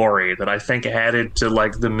chasing Laurie, that I think added to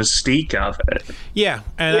like the mystique of it. Yeah,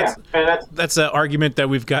 and that's an argument that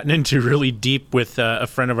we've gotten into really deep with a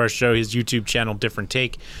friend of our show, his YouTube channel, Different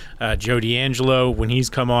Take, Joe D'Angelo, when he's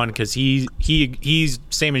come on, because he's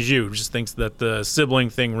same as you, just thinks that the sibling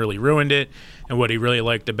thing really ruined it, and what he really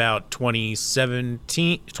liked about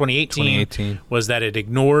 2018 was that it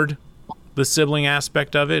ignored the sibling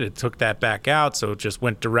aspect of it. It took that back out, so it just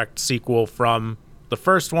went direct sequel from the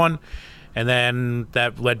first one, and then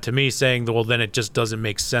that led to me saying, well, then it just doesn't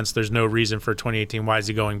make sense. There's no reason for 2018. Why is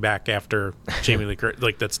he going back after Jamie Lee Curtis?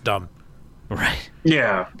 Like, that's dumb. Right.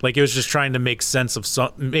 Yeah. Like, it was just trying to make sense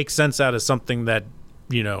out of something that,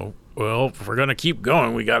 well, if we're gonna keep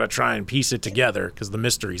going, we got to try and piece it together because the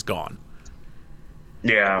mystery's gone.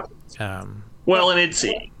 Yeah. Well, and it's,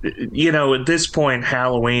 at this point,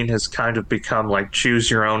 Halloween has kind of become like choose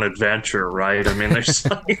your own adventure, right? I mean, there's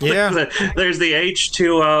like, there's the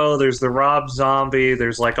H2O, there's the Rob Zombie,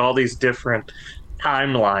 there's like all these different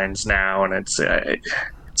timelines now, and it's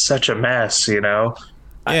such a mess,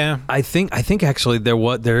 Yeah, I think actually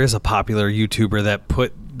there is a popular YouTuber that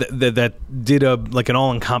put that did an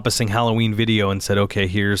all-encompassing Halloween video and said, okay,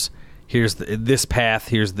 here's this path,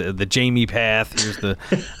 here's the Jamie path, here's the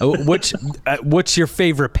what's your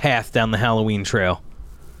favorite path down the Halloween trail?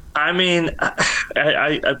 I mean,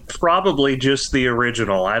 I probably just the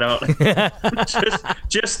original. I don't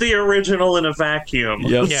just the original in a vacuum.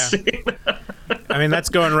 Yep. Yeah. I mean, that's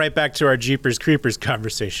going right back to our Jeepers Creepers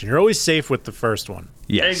conversation. You're always safe with the first one.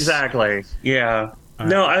 Yes. Exactly. Yeah.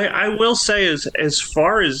 No, I will say as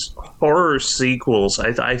far as horror sequels,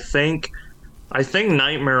 I think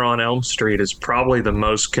Nightmare on Elm Street is probably the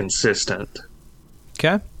most consistent.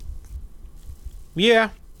 Okay. Yeah.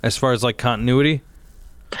 As far as like continuity?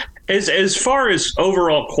 As far as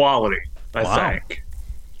overall quality, I think.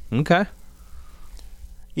 Okay.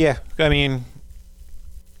 Yeah. I mean,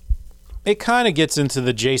 it kind of gets into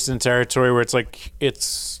the Jason territory where it's like it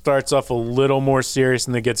starts off a little more serious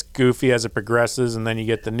and then gets goofy as it progresses, and then you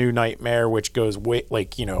get the new Nightmare, which goes gives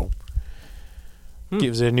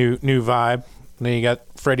it a new vibe. And then you got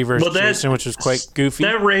Freddy vs. Jason, which was quite goofy.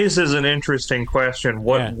 That raises an interesting question.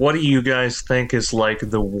 What do you guys think is like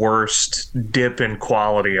the worst dip in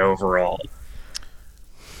quality overall?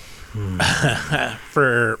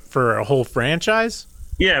 For a whole franchise?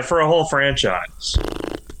 Yeah, for a whole franchise.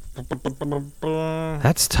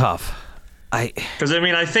 That's tough. Because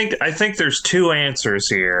I think there's two answers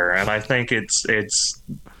here, and I think it's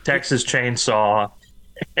Texas Chainsaw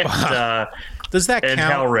and does that and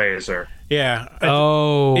count? Hellraiser. Yeah.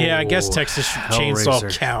 I guess Texas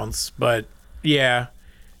Chainsaw counts, but yeah,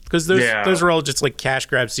 because those are all just like cash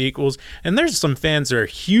grab sequels, and there's some fans that are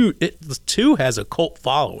huge. 2 has a cult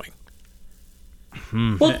following.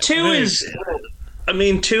 Well, 2 is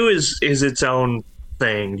its own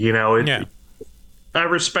thing. I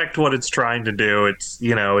respect what it's trying to do.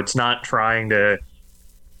 It's not trying to.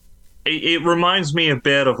 It reminds me a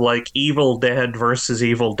bit of like Evil Dead versus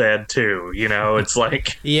Evil Dead 2. It's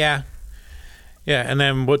like yeah. Yeah, and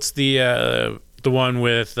then what's the one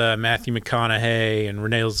with Matthew McConaughey and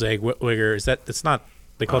Renee Zellweger? Is that it's not?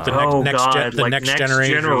 They call it the next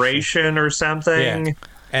generation or something. Yeah.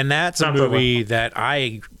 And that's something a movie that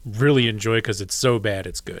I really enjoy because it's so bad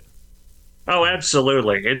it's good. Oh,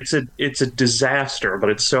 absolutely! It's a disaster, but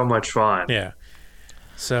it's so much fun. Yeah.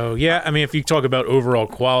 So yeah, I mean, if you talk about overall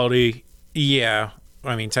quality, yeah,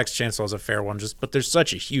 I mean, Texas Chainsaw is a fair one, but there's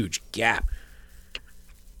such a huge gap.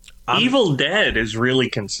 Evil Dead is really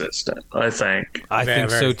consistent, I think. I think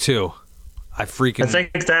so too. I think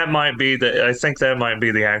that might be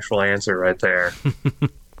the actual answer right there.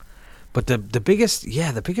 But the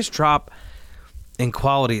biggest drop in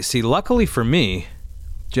quality. See, luckily for me,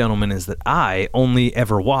 gentlemen, is that I only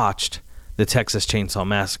ever watched the Texas Chainsaw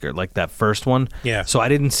Massacre, like that first one. Yeah. So I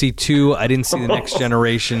didn't see 2. I didn't see the Next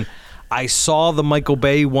Generation. I saw the Michael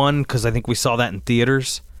Bay one because I think we saw that in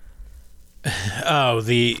theaters. Oh,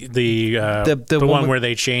 the one where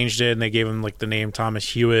they changed it and they gave him like the name Thomas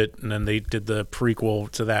Hewitt, and then they did the prequel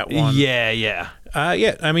to that one. Yeah. Yeah.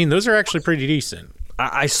 I mean, those are actually pretty decent.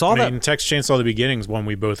 I saw that. Texas Chainsaw: The Beginning's one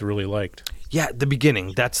we both really liked. Yeah, The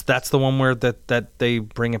Beginning. That's the one where that they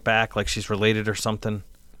bring it back like she's related or something.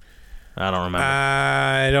 I don't remember.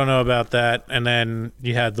 I don't know about that. And then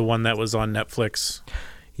you had the one that was on Netflix.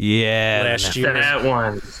 Yeah, last year. That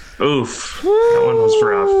one. Oof. That one was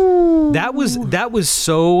rough. That was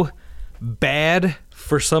so bad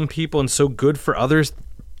for some people and so good for others.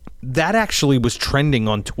 That actually was trending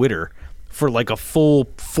on Twitter for like a full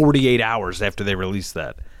 48 hours after they released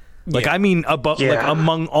that. Like, I mean, like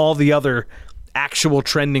among all the other actual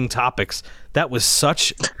trending topics, that was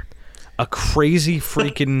such a crazy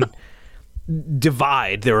freaking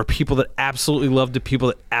divide. There were people that absolutely loved it, people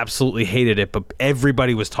that absolutely hated it, but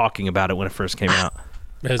everybody was talking about it when it first came out.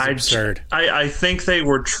 That's absurd. I think they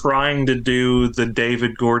were trying to do the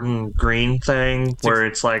David Gordon Green thing, where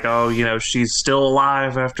it's like, oh, you know, she's still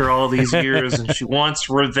alive after all these years, and she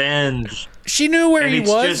wants revenge. She knew where he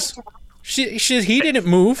was. He didn't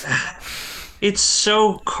move. It's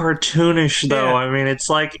so cartoonish, though. Yeah. I mean, it's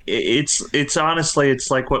like it's honestly,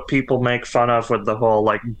 it's like what people make fun of with the whole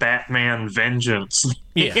like Batman vengeance.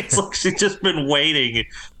 Yeah. It's like she's just been waiting.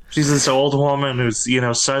 She's this old woman who's, you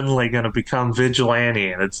know, suddenly going to become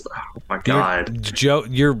vigilante, and it's, oh my god, Joe,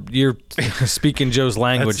 you're speaking Joe's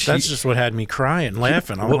language. That's just what had me crying,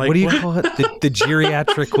 laughing. What do you call it? The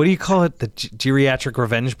geriatric? What do you call it? The geriatric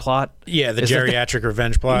revenge plot? Yeah, the geriatric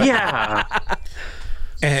revenge plot. Yeah,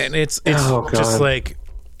 and it's just like,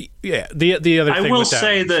 yeah. The other thing I will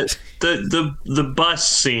say that the bus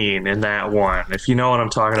scene in that one, if you know what I'm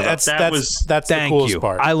talking about, that's the coolest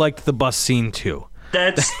part. I liked the bus scene too.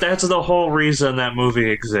 That's the whole reason that movie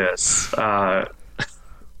exists. But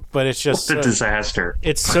it's just a disaster.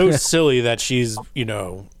 It's so silly that she's, you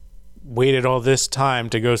know, waited all this time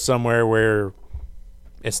to go somewhere where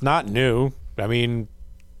it's not new. I mean,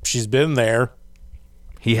 she's been there.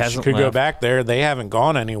 He hasn't. She could go back there. They haven't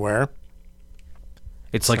gone anywhere.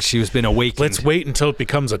 It's like she's been awakened. Let's wait until it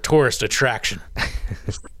becomes a tourist attraction.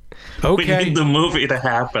 Okay. We need the movie to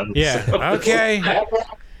happen. Yeah. So. Okay.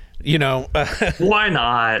 You know, why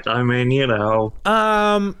not? I mean, you know.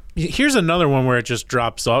 Here's another one where it just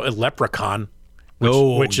drops off. Leprechaun,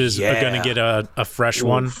 which is going to get a fresh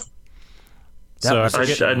one. So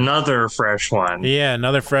another fresh one. Yeah,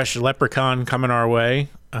 another fresh Leprechaun coming our way.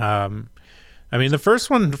 I mean, the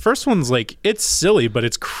first one's like, it's silly, but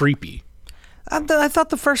it's creepy. I thought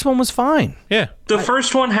the first one was fine. Yeah. The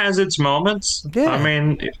first one has its moments. Yeah. I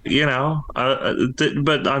mean, you know,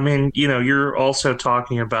 but I mean, you know, you're also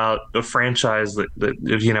talking about a franchise that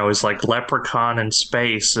you know, is like Leprechaun in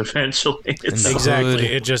space eventually. Exactly.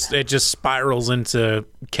 It just spirals into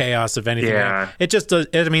chaos, if anything. Yeah. It just does.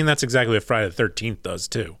 I mean, that's exactly what Friday the 13th does,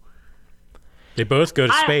 too. They both go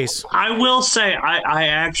to space. I will say I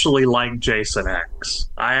actually like Jason X.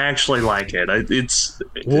 I actually like it. It's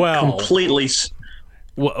completely.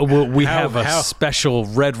 We have a special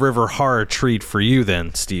Red River horror treat for you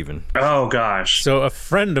then, Stephen. Oh, gosh. So a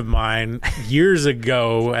friend of mine years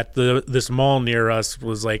ago at this mall near us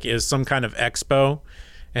was like, is some kind of expo,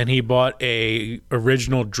 and he bought a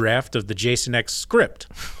original draft of the Jason X script.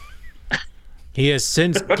 He has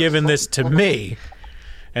since given this to me.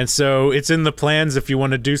 And so it's in the plans, if you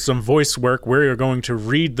want to do some voice work, we're going to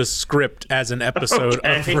read the script as an episode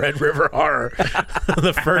of Red River Horror.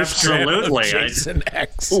 The first draft of Jason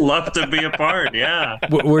X. Love to be a part, yeah.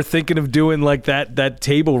 We're thinking of doing like that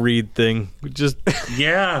table read thing.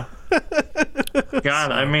 Yeah.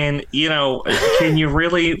 God, I mean, you know, can you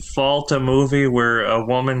really fault a movie where a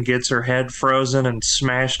woman gets her head frozen and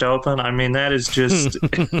smashed open? I mean, that is just...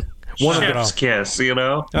 chef's kiss, you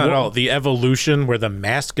know? I don't know, the evolution where the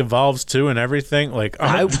mask evolves too and everything. Like,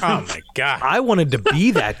 oh my God. I wanted to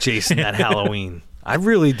be that Jason that Halloween. I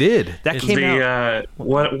really did. That It's came out.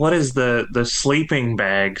 what is the sleeping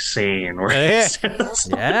bag scene? Where Yes.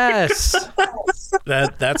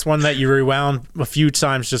 That's one that you rewound a few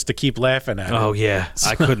times just to keep laughing at. Oh yeah,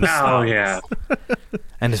 I couldn't stop. Oh yeah.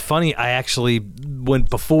 And it's funny, I actually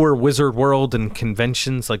went before Wizard World and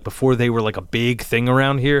conventions, like before they were like a big thing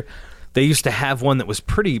around here. They used to have one that was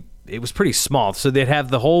pretty small. So they'd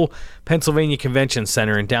have the whole Pennsylvania Convention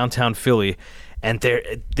Center in downtown Philly, and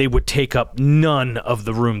they would take up none of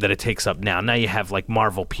the room that it takes up now. Now you have like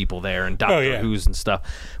Marvel people there and Doctor Who's and stuff.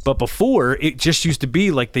 But before, it just used to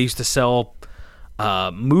be like they used to sell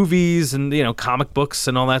movies and, you know, comic books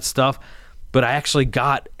and all that stuff. But I actually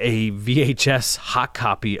got a VHS hot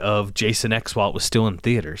copy of Jason X while it was still in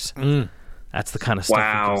theaters. That's the kind of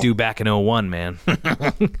stuff you could do back in 01, man.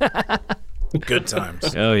 Good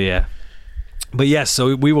times. Oh, yeah. But yes,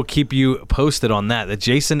 so we will keep you posted on that. The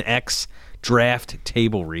Jason X draft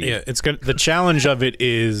table read. Yeah, it's good. The challenge of it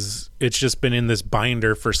is it's just been in this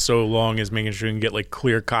binder for so long, is making sure you can get like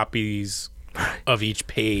clear copies of each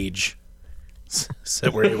page, so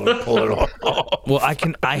we're able to pull it off. Well,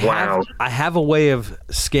 I have a way of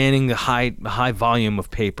scanning the high volume of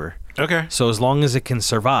paper. Okay. So as long as it can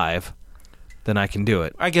survive, then I can do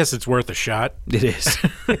it. I guess it's worth a shot. It is.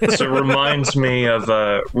 So it reminds me of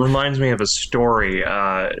a story.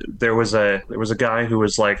 There was a guy who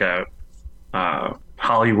was like a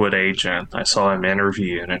Hollywood agent. I saw him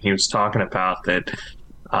interviewed, and he was talking about that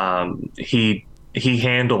he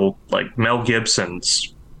handled like Mel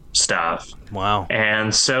Gibson's stuff. Wow.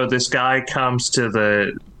 And so this guy comes to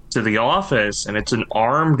the office, and it's an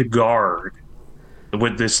armed guard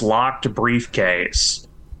with this locked briefcase,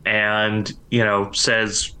 and, you know,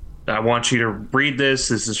 says, I want you to read this.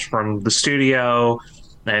 This is from the studio.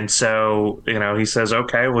 And so, you know, he says,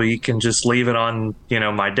 okay, well, you can just leave it on, you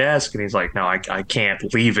know, my desk. And he's like, no, I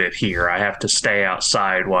can't leave it here. I have to stay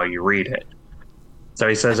outside while you read it. So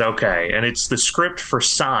he says, okay. And it's the script for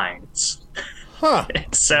Signs. Huh.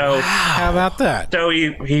 So how about that? So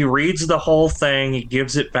he reads the whole thing. He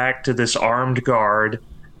gives it back to this armed guard,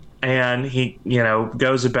 and he, you know,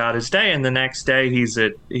 goes about his day. And the next day he's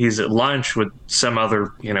at lunch with some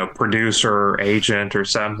other, you know, producer or agent or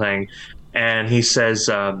something. And he says,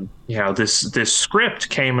 you know, this script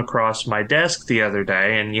came across my desk the other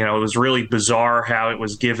day, and, you know, it was really bizarre how it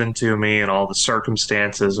was given to me and all the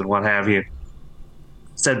circumstances and what have you.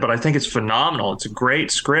 Said, but I think it's phenomenal. It's a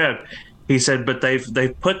great script. He said, but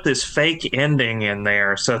they've put this fake ending in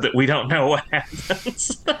there so that we don't know what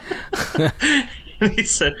happens. He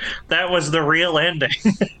said that was the real ending.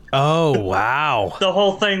 Oh, wow. The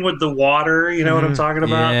whole thing with the water, you know what I'm talking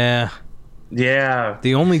about? Yeah. Yeah.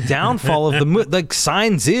 The only downfall of the movie, like,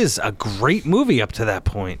 Signs is a great movie up to that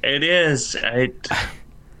point. It is.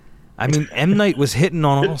 I mean, M. Night was hitting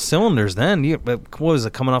on all cylinders then. What was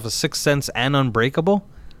it, coming off of Sixth Sense and Unbreakable?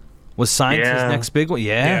 Was Signs his next big one?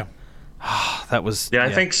 Yeah. That was... Yeah,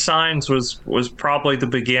 I think Signs was probably the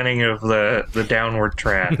beginning of the downward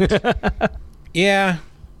trend. Yeah.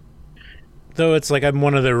 Though it's like I'm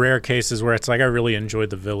one of the rare cases where it's like I really enjoyed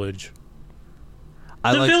The Village.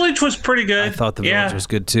 The Village was pretty good. I thought The Village was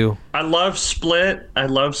good too. I love Split.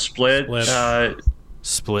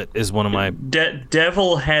 Split is one of my...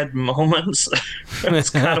 Devil had moments. It's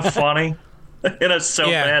kind of funny. In a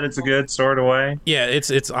bad it's a good sort of way. Yeah,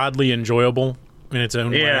 it's oddly enjoyable in its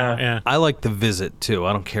own way. Yeah. I like The Visit too.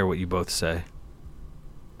 I don't care what you both say.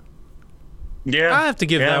 Yeah, I have to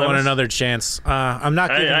give that one another chance. I'm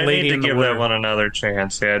not giving I Lady need to in the give Water. that one another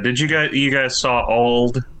chance. Yeah, did you guys saw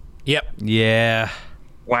Old? Yep. Yeah.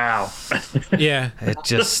 Wow. Yeah. It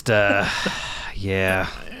just yeah.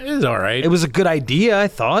 It was all right. It was a good idea, I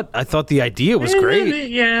thought. I thought the idea was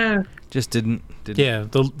great. Yeah. Just didn't. Yeah,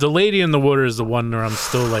 the Lady in the Water is the one where I'm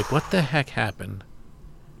still like, what the heck happened?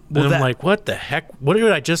 And I'm like, what the heck? What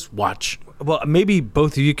did I just watch? Well, maybe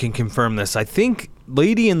both of you can confirm this. I think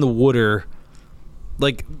Lady in the Water,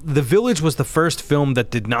 like, The Village was the first film that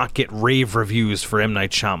did not get rave reviews for M. Night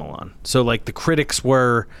Shyamalan. So, like, the critics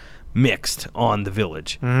were mixed on The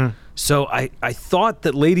Village. Mm-hmm. So I thought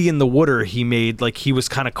that Lady in the Water he made, like, he was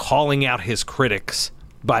kind of calling out his critics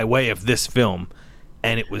by way of this film,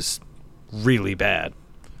 and it was really bad.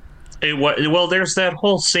 Well, there's that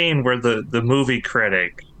whole scene where the movie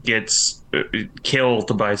critic gets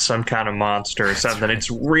killed by some kind of monster or something. Right. It's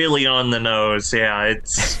really on the nose. Yeah,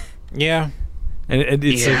 it's... Yeah. And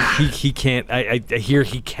it's like he can't... I hear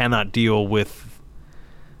he cannot deal with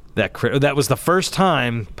that was the first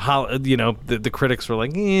time, the critics were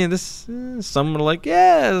like, this. Some were like,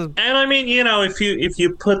 yeah. And I mean, if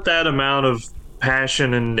you put that amount of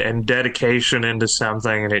passion and dedication into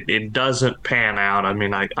something and it doesn't pan out, I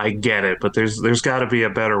mean, I get it, but there's got to be a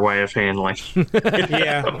better way of handling.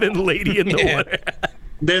 Yeah, than Lady in the Water.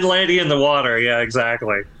 Then Lady in the Water, yeah,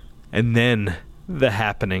 exactly. And then The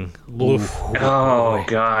Happening. Oh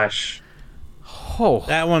gosh. Oh,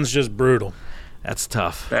 that one's just brutal. That's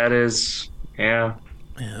tough. That is, yeah.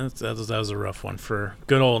 Yeah, that was a rough one for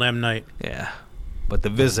good old M. Night. Yeah, but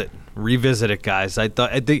revisit it, guys. I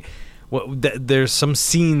think there's some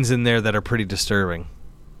scenes in there that are pretty disturbing.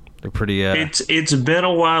 They're pretty. It's been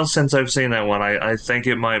a while since I've seen that one. I think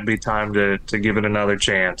it might be time to give it another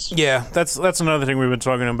chance. Yeah, that's another thing we've been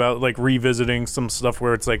talking about, like revisiting some stuff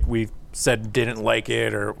where it's like we said didn't like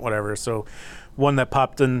it or whatever. So one that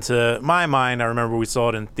popped into my mind, I remember we saw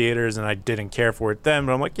it in theaters and I didn't care for it then,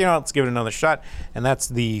 but I'm like, let's give it another shot. And that's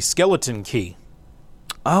The Skeleton Key.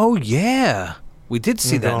 Oh yeah, we did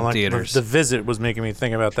see that in theaters. The Visit was making me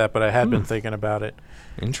think about that, but I had been thinking about it.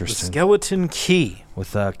 Interesting. The Skeleton Key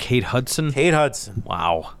with Kate Hudson. Kate Hudson.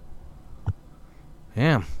 Wow.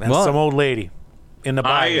 Yeah. That's some old lady in the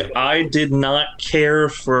Bible. I did not care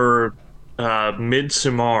for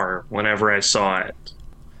Midsommar whenever I saw it.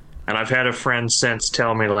 And I've had a friend since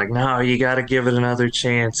tell me, like, no, you got to give it another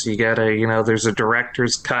chance. You got to, there's a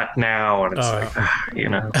director's cut now. And it's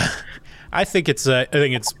I think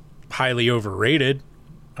it's highly overrated.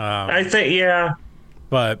 I think, yeah.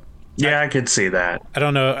 But yeah, I could see that. I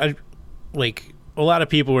don't know. A lot of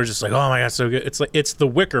people were just like, oh my God, so good. It's The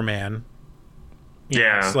Wicker Man.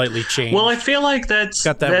 Slightly changed. Well, I feel like that's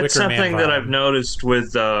something that I've noticed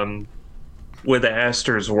with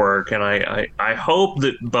Esther's work, and I hope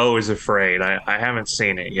that Beau is Afraid. I haven't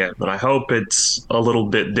seen it yet, but I hope it's a little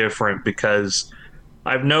bit different, because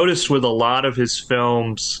I've noticed with a lot of his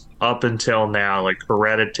films up until now, like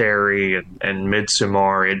Hereditary and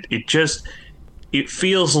Midsommar, it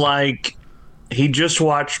feels like he just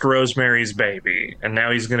watched Rosemary's Baby, and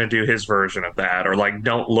now he's going to do his version of that, or like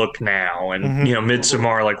Don't Look Now, and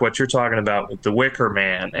Midsommar, like what you're talking about with The Wicker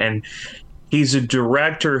Man. And he's a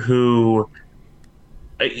director who,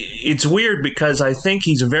 it's weird because I think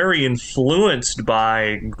he's very influenced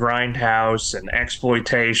by Grindhouse and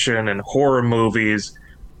exploitation and horror movies,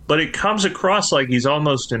 but it comes across like he's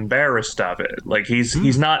almost embarrassed of it. Like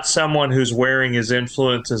he's not someone who's wearing his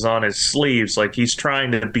influences on his sleeves. Like he's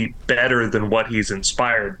trying to be better than what he's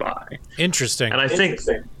inspired by. Interesting. And I think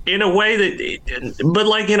in a way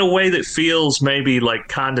that feels maybe like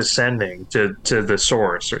condescending to the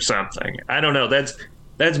source or something. I don't know.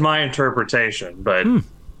 That's my interpretation, but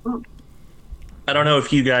I don't know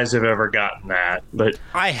if you guys have ever gotten that. But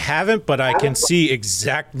I haven't, but I can see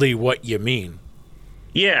exactly what you mean.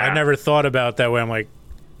 Yeah. I never thought about it that way. I'm like,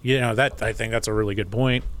 that I think that's a really good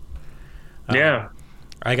point. Yeah.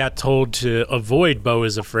 I got told to avoid Beau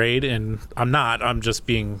is Afraid, and I'm not. I'm just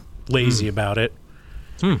being lazy about it.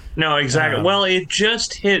 No, exactly. Well, it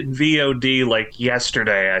just hit VOD like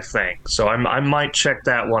yesterday, I think. So I might check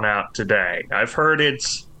that one out today. I've heard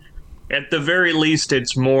it's, at the very least,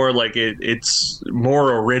 it's more like it's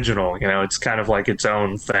more original. It's kind of like its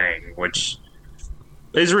own thing, which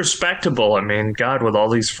is respectable. I mean, God, with all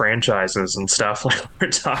these franchises and stuff like we're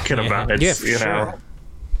talking about, it's, sure.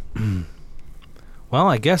 Well,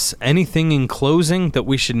 I guess anything in closing that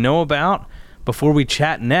we should know about before we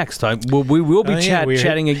chat next? We will be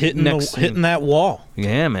chatting hitting next. Hitting that wall.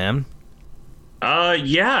 Yeah, man.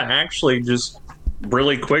 Yeah, actually, just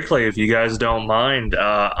really quickly, if you guys don't mind,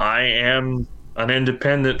 I am an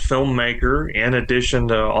independent filmmaker in addition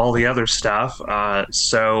to all the other stuff.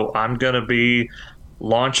 So I'm going to be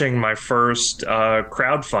launching my first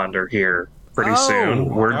crowdfunder here pretty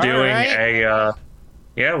soon. We're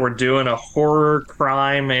doing a horror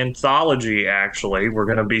crime anthology, actually. We're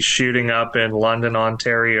going to be shooting up in London,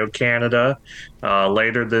 Ontario, Canada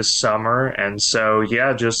later this summer. And so,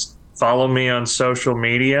 just follow me on social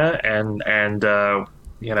media and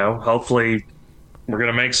hopefully we're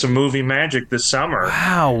going to make some movie magic this summer.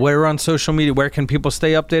 Wow. Where on social media? Where can people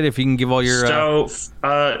stay updated? If you can give all your...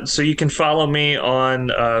 So you can follow me on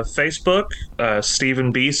Facebook,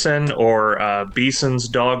 Stephen Beason, or Beason's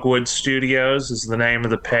Dogwood Studios is the name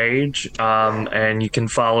of the page. And you can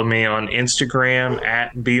follow me on Instagram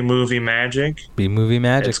at BMovieMagic.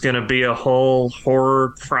 BMovieMagic. It's going to be a whole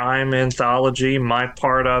horror crime anthology. My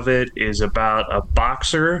part of it is about a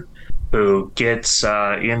boxer who gets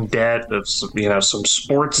in debt of some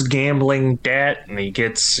sports gambling debt, and he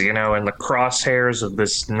gets in the crosshairs of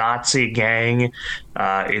this Nazi gang.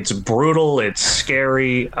 It's brutal, it's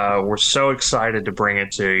scary. We're so excited to bring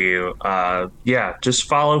it to you. Just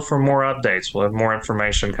follow for more updates. We'll have more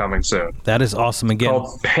information coming soon. That is awesome. Again,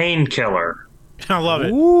 called Painkiller. I love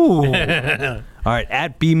it. Ooh. All right,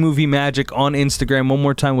 at B Movie Magic on Instagram. One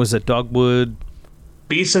more time, was it Dogwood?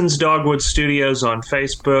 Beason's Dogwood Studios on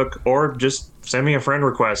Facebook, or just send me a friend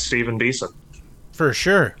request, Stephen Beason. For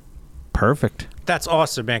sure. Perfect. That's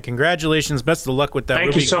awesome, man. Congratulations. Best of luck with that.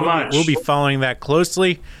 Thank you so much. We'll be following that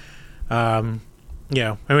closely. And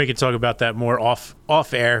we can talk about that more off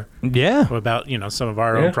air. Yeah. About, some of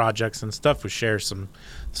our own projects and stuff. We'll share some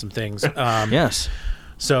things. Yes.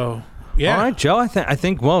 So, yeah. All right, Joe. I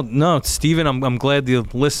think. Well, no, Stephen. I'm glad the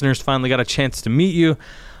listeners finally got a chance to meet you.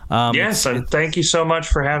 Yes, and thank you so much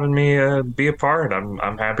for having me be a part.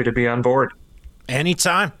 I'm happy to be on board.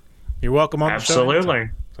 Anytime. You're welcome on Absolutely. the show.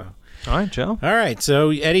 Absolutely. All right, Joe. All right. So,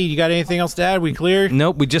 Eddie, you got anything else to add? We cleared?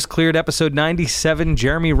 Nope. We just cleared episode 97,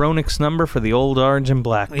 Jeremy Roenick's number for the old Orange and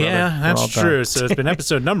Black. Brother. Yeah, that's true. So it's been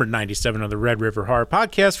episode number 97 of the Red River Horror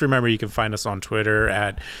Podcast. Remember, you can find us on Twitter,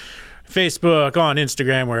 at Facebook, on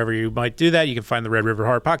Instagram, wherever you might do that. You can find the Red River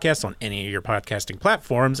Horror Podcast on any of your podcasting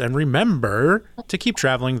platforms. And remember to keep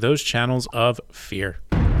traveling those channels of fear.